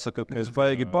būtu jāsaka, ka es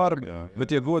baigi par,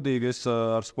 bet, ja godīgi, es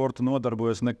ar sportu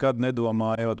nodarbojos nekad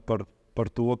nedomājot par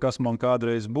to, kas man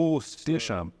kādreiz būs.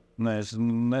 Tiešām. Nē, es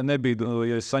nebiju,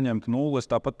 ja es saņemtu 0, es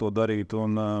tāpat to darītu,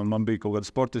 un man bija kaut kādi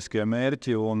sportiskie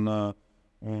mērķi, un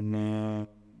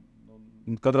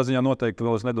katrā ziņā noteikti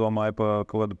vēl es nedomāju par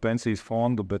kaut kādu pensijas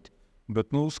fondu, bet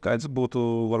skaidrs būtu,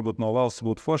 varbūt no valsts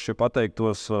būtu forši, ja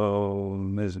pateiktos,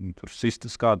 nezinu,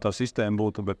 kāda tā sistēma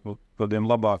būtu, bet kādiem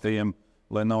labākajiem,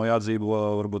 lai nav jādzīvo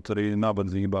varbūt arī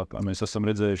nabadzībā, kā mēs esam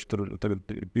redzējuši, tur tagad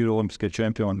ir olimpiskie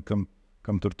čempioni,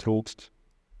 kam tur trūkst.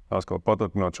 Askolds,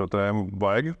 paturpinot šo tēmu,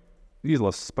 baigi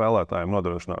izlases spēlētājiem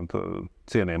nodrošināt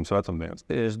cienījumus vecumdienas?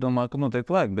 Es domāju, ka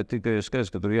noteikti vajag, bet tikai skaidrs,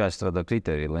 ka tur jāizstrādā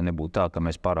kriteriji, lai nebūtu tā, ka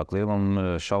mēs pārāk lielam,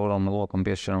 šauram lokam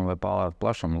piešķiram vai pārāk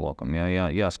plašam lokam.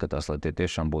 Jāskatās, lai tie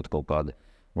tiešām būtu kaut kādi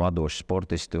vadoši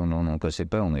sportisti un kas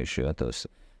ir pelnījuši. Jo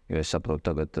es saprotu,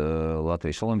 tagad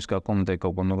Latvijas Olimpiskā komiteja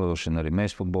kaut ko nodrošina, arī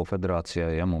mēs futbola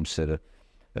federācijā, mums ir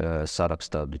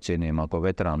saraksts tādu cienījamāko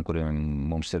veterānu, kuriem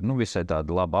mums ir visai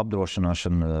tāda laba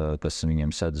apdrošināšana, kas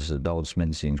viņiem sedz daudz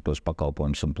medicīniskos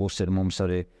pakalpojumus, un plus ir mums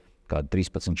arī kādi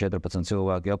 13, 14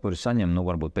 cilvēki, kuri saņem,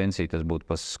 varbūt pensiju, tas būtu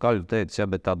pas skaļu teicis,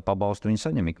 bet tādu pabalstu viņi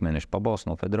saņem ikmēnešu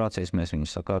pabalstu no federācijas, mēs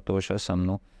viņus sakārtojuši esam,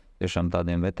 tiešām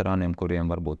tādiem veterāniem, kuriem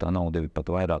varbūt tā nauda ir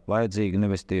pat vairāk vajadzīga,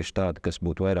 nevis tieši tādi, kas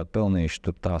būtu vairāk pelnījuši,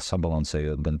 tur tā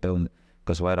sabalansējot gan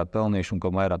kas vairāk pelnījuši un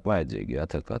kam vairāk vajadzīgi,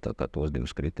 tā kā tos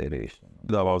divus kriterijus.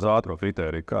 Dāvā uz ātro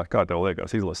kriteriju, kā tev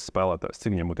liekas izlases spēlētājs,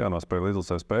 cik viņam būtu jānospēlē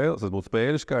izlasē spēles, tas būtu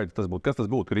spēļu skaits, kas tas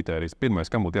būtu kriterijs? Pirmais,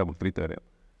 kam būtu jābūt kriterijam?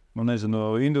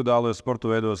 Nezinu, individuālajos sporta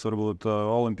veidos varbūt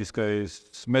olimpiskais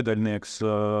medaļnieks,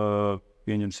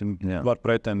 pieņemsim, var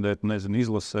pretendēt,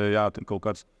 izlasē, tur kaut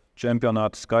kāds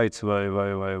čempionāta skaits vai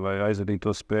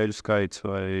aizvadīto spēļu skaits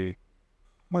vai...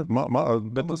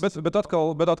 Bet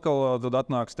atkal tad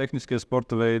atnāks tehniskie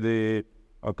sporta veidi,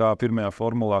 kā pirmajā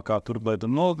formulā, kā turblēt.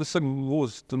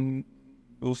 Būs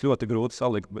ļoti grūti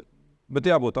salikt,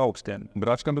 bet jābūt augstiem.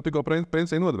 Bračkam tu tikko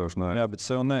pensiju nodrošināji. Jā, bet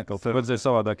sev nē, kaut kā vajadzēja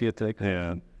savādāk ieteikt.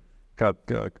 Jā. Par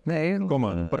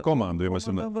komandu, jo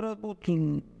mēs varētu būt...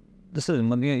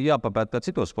 Man jāpapēt kā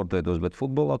citos sporta veidos, bet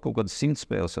futbolā kaut kādas 100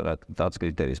 spēles varētu tāds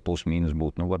kriterijs plus mīnus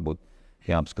būt, varbūt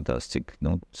jāapskatās, cik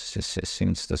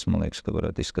 100 tas, man liekas, ka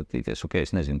varētu izskatīties.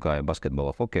 Es nezinu, kā ir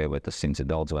basketbolā, hokeja, vai tas 100 ir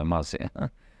daudz vai maz. Ja?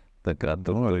 Tā kā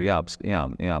tur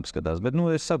jāapskatās. Bet,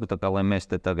 es saku, tā kā, lai mēs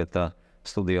te tagad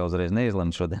studijā uzreiz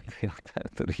neizlemtu šodien,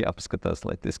 tur jāpaskatās,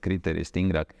 lai tas kriterijs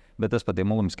stingrāk. Bet tas par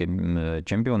tiem olimpiskiem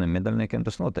čempioniem, medaļniekiem,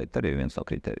 tas noteikti arī ir viens no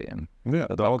kriterijiem. Jā,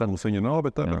 daudz mums viņa nav,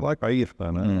 bet tāpat laikā ir.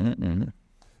 Tā, ne?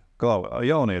 Klau,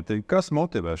 jaunieti, kas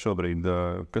motivē šobrīd?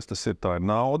 Kas tas ir? Tā ir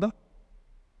nauda?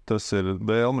 Tas ir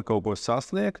vēlme kaut ko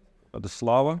sasniegt. Tāda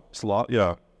slava.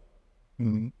 Jā.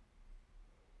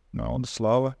 Nauda,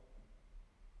 slava.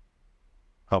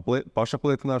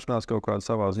 Pašapliecināšanās kaut kāda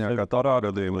savā ziņā, kā tā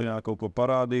rādījuma. Jā, kaut ko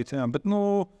parādīt. Jā. Bet,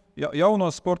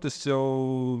 jaunos sportists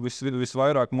jau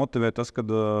visvairāk motivē tas, kad,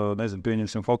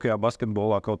 pieņemsim, hokejā,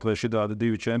 basketbolā kaut vai šitādi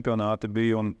 2 čempionāti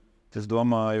bija. Un es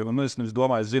domāju, es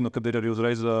zinu, kad ir arī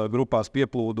uzreiz grupās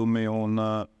pieplūdumi un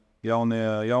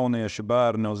jaunieši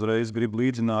bērni uzreiz grib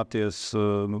līdzināties,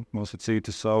 nosacīti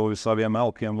saviem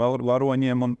elkiem,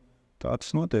 varoņiem, un tā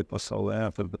tas notiek pasaulē.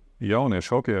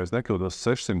 Jaunieši hokejā, es nekļūdos,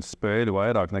 600 spēļu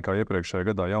vairāk nekā iepriekšējā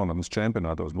gadā jaunatnes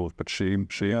čempionātos būs pēc šīm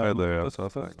pēdējās.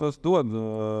 Tas dod.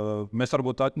 Mēs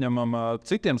varbūt atņemam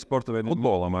citiem sporta veidiem.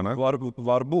 Futbolam, vai ne?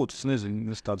 Varbūt, es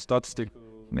nezinu, tādu statistiku.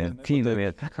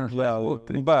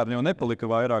 Bērni jau nepalika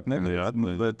vairāk,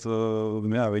 bet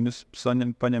viņus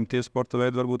paņem tie sporta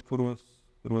veidi, varbūt, kuros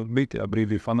bija tajā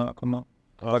brīdī fanāki.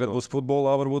 Tagad uz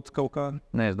futbolā varbūt kaut kā.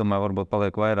 Nē, es domāju, varbūt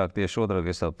paliek vairāk tieši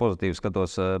otrādi, es pozitīvi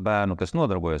skatos bērnu, kas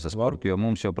nodarbojas ar sportu, jo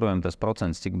mums joprojām tas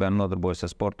procents, cik bērnu nodarbojas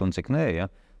ar sportu un cik nē,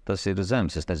 tas ir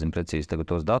zems. Es nezinu precīzi tagad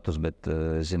tos datus, bet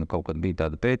es zinu, kaut kad bija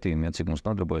tāda pētījuma, cik mums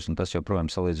nodarbojas, un tas joprojām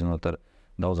salīdzinot ar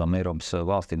daudzām Eiropas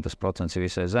valstīm, tas procents ir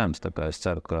visai zems. Tā kā es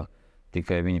ceru, ka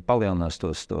tikai viņi palielinās to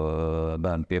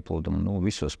bērnu pieplūdumu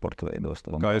visos sporta veidos.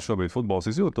 Kā ir šobrīd futbols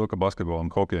izjūt to, ka basketbolam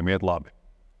un hokejam iet labi?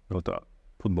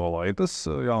 Futbolā ir tas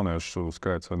jauniešu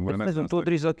skaits? To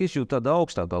drīzāk izjūt tādā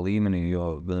augstākā līmenī,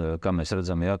 jo, kā mēs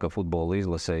redzam, ka futbola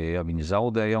izlasē, viņi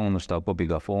zaudē jaunus tā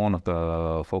kopīgā fona, ka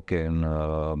hokeja un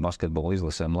basketbola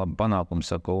izlasēm labi panākumi,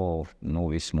 saka,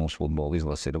 viss mūsu futbola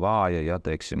izlase ir vāja,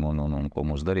 teiksim, un ko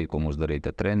mums darīt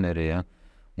ar treneri,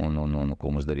 un ko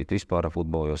mums darīt vispār ar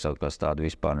futbolu, jo sākās tādu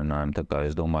vispārinājumu. Tā kā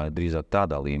es domāju, drīzāk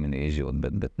tādā līmenī izjūt,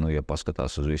 bet ja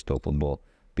paskatās uz visu to futbolu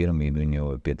piramīdu, viņi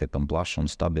jau ir pietiekami plaši un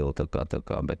stabili,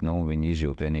 bet viņi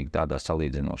izjūt vienīgi tādā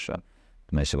salīdzinošā.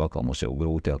 Mēs jau atkal mums jau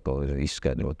grūti ir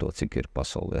izskaidrot to, cik ir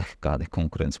pasaulē, kāda ir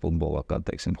konkurence futbolā, kā,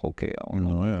 teiksim, hokejā.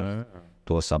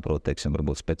 To saprot, teiksim,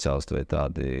 varbūt speciālisti vai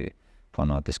tādi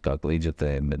fanātiskāki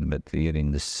līdzjutēji, bet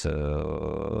ierindas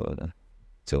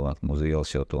cilvēki uz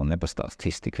ielas jau to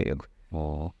nepastāstīs tik viegli.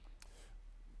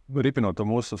 Ripinot to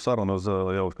mūsu sarunu uz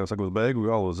beigu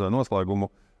galu, uz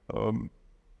noslēgumu,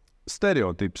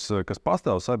 stereotips, kas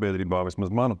pastāv sabiedrībā,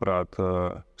 vismaz manuprāt,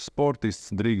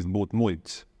 sportists drīkst būt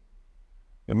muļķis.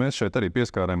 Ja mēs šeit arī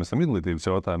pieskārāmies izglītības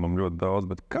jautājumam ļoti daudz,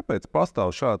 bet kāpēc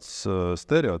pastāv šāds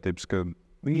stereotips, ka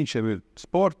viņš jau ir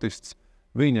sportists,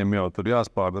 viņam jau tur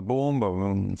jāspārda bumba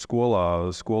un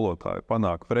skolā skolotāji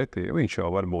panāk pretī, viņš jau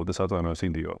varbūt, es atvainojos,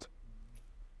 idiots.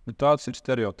 Tāds ir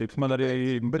stereotips. Man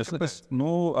arī,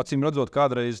 acīm redzot,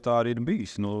 kādreiz tā arī ir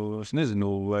bijis. Es nezinu,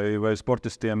 vai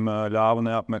sportistiem ļāva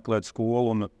neapmeklēt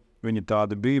skolu, un viņi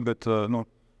tādi bija, bet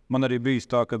man arī bijis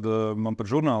tā, kad man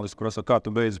par žurnālistu prasa, kā tu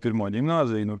beidzi pirmo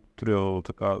ģimnāziju, tur jau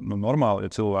tā kā normāli,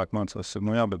 ja cilvēki mācās,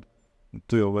 bet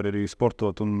tu jau vari arī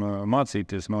sportot un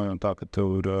mācīties, nav jau tā, ka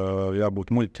tev ir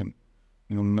jābūt muļķim.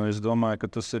 Un es domāju,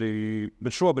 ka tas arī,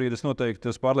 bet šobrīd es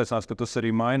noteikti esmu pārliecināts, ka tas arī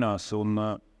mainās, un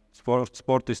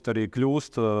sportisti arī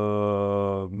kļūst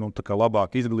tā kā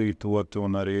labāk izglītoti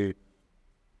un arī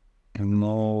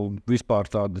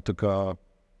vispār tādi tā kā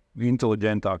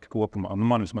inteliģentāki kopumā.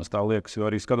 Man vismaz tā liekas, jo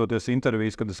arī skatoties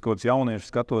intervijas, kad es kaut kāds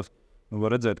jaunieši skatos,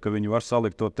 var redzēt, ka viņi var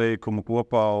salikt to teikumu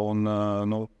kopā un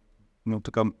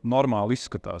tā kā normāli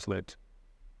izskatās lietas.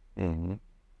 Man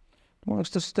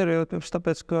liekas, tas stereotips,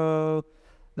 tāpēc, ka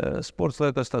sports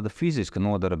liekas tāda fiziska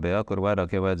nodarbe, kur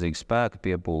vairāk jau vajadzīga spēka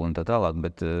piepūle un tā tālāk,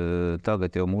 bet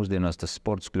tagad jau mūsdienās tas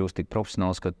sports kļūst tik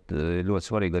profesionāls, ka ļoti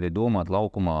svarīgi arī domāt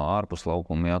laukumā, ārpus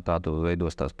laukuma, kā tu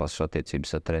veidos tās pašas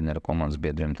attiecības ar treneru, komandas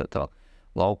biedriem, tā tālāk.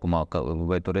 Laukumā,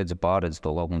 vai tu pārredzi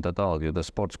to laukumu un tā tālāk, jo tas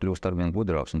sports kļūst arvien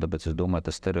gudrāks, un tāpēc es domāju,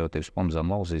 tas stereotips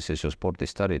pamazām lauzīsies, jo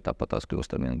sportisti arī tāpat tās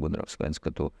kļūst arvien gudrāks,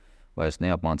 ka tu vairs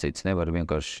neapmācīts, nevar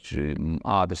vienkārši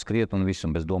ātri skriet un visu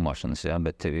bez domāšanas,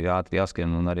 bet ātri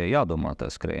jāskrien un arī jādomā tā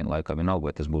skrien laikā vienalga,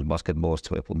 vai tas būs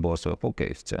basketbolists vai futbolists vai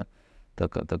hokejists. Tā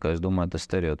kā es domāju, tas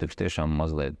stereotips tiešām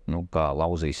mazliet kā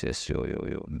lauzīsies,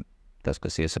 jo tas,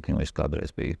 kas iesakņojas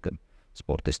kādreiz bija, kad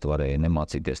sportisti varēja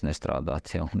nemācīties,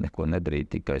 nestrādāt, neko nedarīt,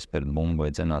 tikai spērt bumbu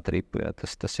vai dzenāt ripu,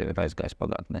 tas jau ir aizgājis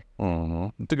pagātnē.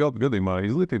 Tik gadījumā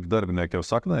izglītības darbinieki jau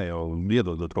saknē, jau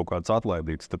iedodot kaut kādas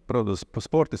atlaidītas, tad, protams, pa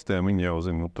sportistiem viņi jau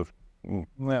zina, tur.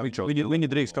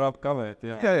 Viņi drīkst kavēt,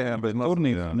 Jā, bet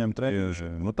turnīri ņem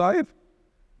treniņus. Tā ir.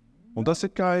 Un tas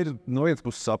ir kā ir no vienas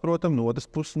puses saprotam, no otras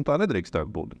puses tā nedrīkst tā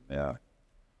būt. Jā.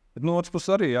 Bet no otras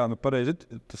puses arī, pareizi,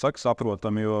 tu saki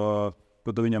saprotam, jo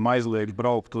kad viņam aizliegt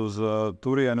braukt uz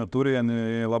turieni,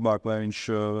 labāk, lai viņš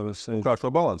kā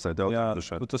to balansēt?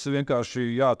 Tas ir vienkārši,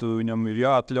 viņam ir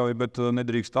jāatļauj, bet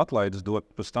nedrīkst atlaides dot,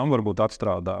 pēc tam varbūt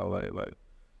atstrādā, lai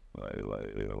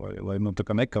tā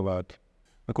kā nekavētu.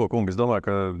 Ko, kungi, es domāju,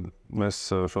 ka mēs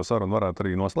šo sarunu varētu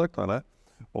arī noslēgt, vai ne?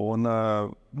 Un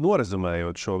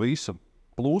norezumējot šo visu,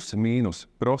 plusi, mīnusi,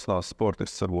 profesionāls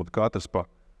sportists varbūt katrs pa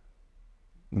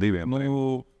 2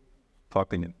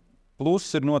 faktiņiem.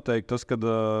 Pluss ir noteikti tas, ka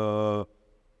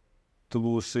tu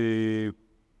būsi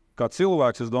kā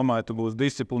cilvēks, es domāju, tu būsi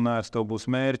disciplinēts, tev būs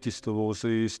mērķis, tu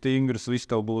būsi stingrs, viss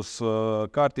tev būs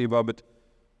kārtībā,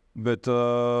 bet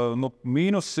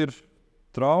mīnus ir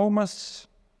traumas,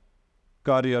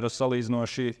 karjera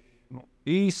salīdzinoši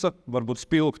īsa, varbūt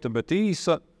spilgta, bet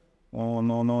īsa,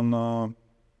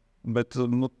 bet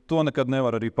to nekad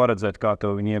nevar arī paredzēt, kā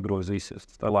tev viņi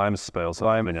iegrozīsies. Tā laimes spēles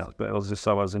ir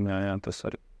savā ziņā, tas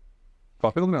arī.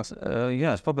 Papildinās?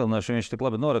 Jā, es papildināšu, viņš tik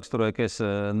labi noraksturoja, ka es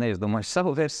neizdomāju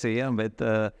savu versiju, bet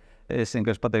es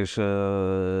vienkārši pateikšu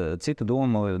citu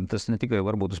domu. Tas ne tikai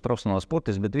varbūt uz profesionālu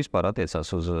sportistu, bet vispār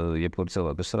attiecās uz jebkuru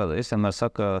cilvēku, kas strādā. Es vienmēr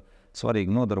saku, svarīgi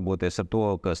nodarboties ar to,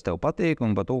 kas tev patīk,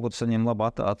 un par to, ka tu saņem labu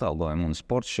atalgojumu. Un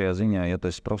sports šajā ziņā, ja tu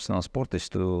esi profesionāls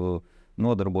sportists, tu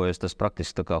nodarbojies, tas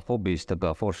praktiski tā kā hobijs, tā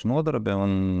kā forša nodarbe,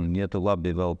 un ja tu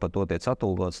labi vēl par to tiec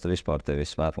atalgots, tad vispār tevi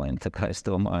svētlaini. Tā kā es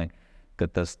domāju, ka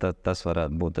tas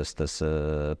varētu būt tas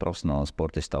profesionāls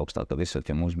sportists augstāk virsot,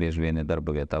 ja mums bieži vien ir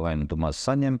darba vietā vai tu maz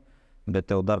saņem, bet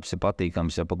tev darbs ir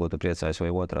patīkams, ja par ko tu priecājies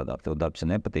vai otrādāk. Tev darbs ir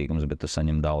nepatīkams, bet tu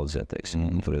saņem daudz,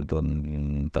 tur ir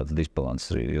tāds disbalans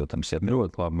arī jūtams.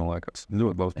 Ļoti labi, man liekas.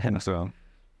 Ļoti labs.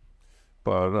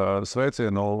 Par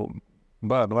sveicienu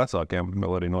bērnu vecākiem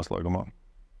vēl arī noslēgumā.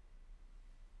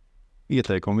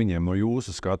 Ieteikumu viņiem no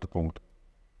jūsu skatu punktu.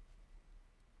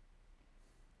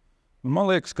 Man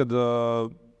liekas, ka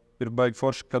ir baigi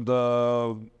forši, kad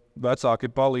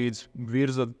vecāki palīdz,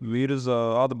 virza,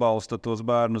 atbalsta tos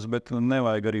bērnus, bet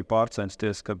nevajag arī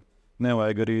pārcensties, kad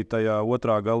nevajag arī tajā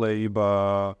otrā galējībā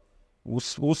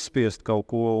uzspiest kaut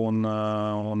ko un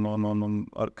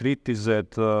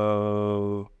kritizēt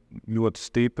ļoti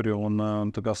stipri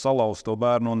un tā kā salauzt to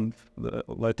bērnu,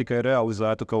 lai tikai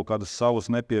realizētu kaut kādus savus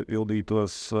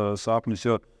nepiepildītos sapņus.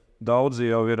 Jo daudzi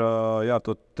jau ir,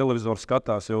 to televizoru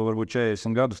skatās jau varbūt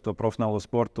 40 gadus to profesionālo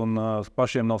sportu un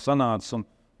pašiem nav sanācis un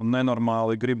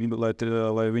nenormāli grib,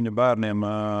 lai viņu bērniem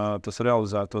tas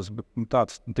realizētos. Bet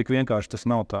tāds tik vienkārši tas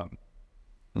nav tā.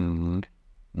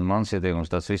 Mans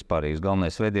ieteikums tāds vispārīgs.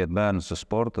 Galvenais vediet bērnus uz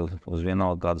sportu, uz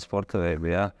vienalga kādu sporta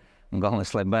veidu, Un galvenais,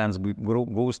 lai bērns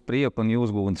gūst prieku un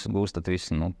jūs gūstat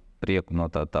visu prieku no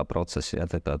tā procesa.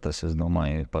 Tas, es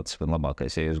domāju, ir pats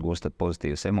labākais, ja jūs gūstat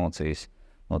pozitīvas emocijas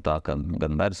no tā, ka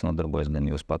gan bērns nodarbojas, gan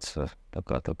jūs pats. Tā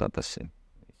kā tas ir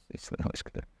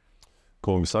izslielaiski.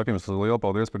 Kungi, saka jums lielu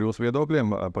paldies par jūsu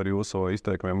viedokļiem, par jūsu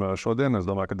izteikumiem šodien. Es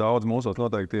domāju, ka daudz mūsos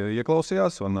noteikti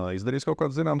ieklausījās un izdarīs kaut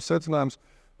kādus zināmus secinājumus.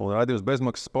 Un raidījums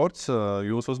Bezmaksas sports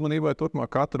jūsu uzmanībai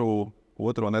turpmāk katru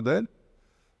otro nedēļu.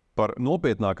 Par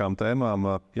nopietnākām tēmām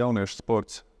jauniešu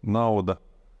sports, nauda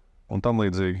un tam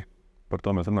līdzīgi. Par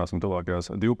to mēs runāsim tuvākajās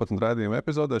 12 raidījuma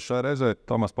epizodēs. Šajā reizē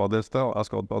Tomass, paldies tev,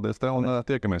 Askolds, paldies tev un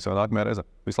tiekamies jau nākamajā reizē.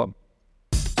 Vislabāk!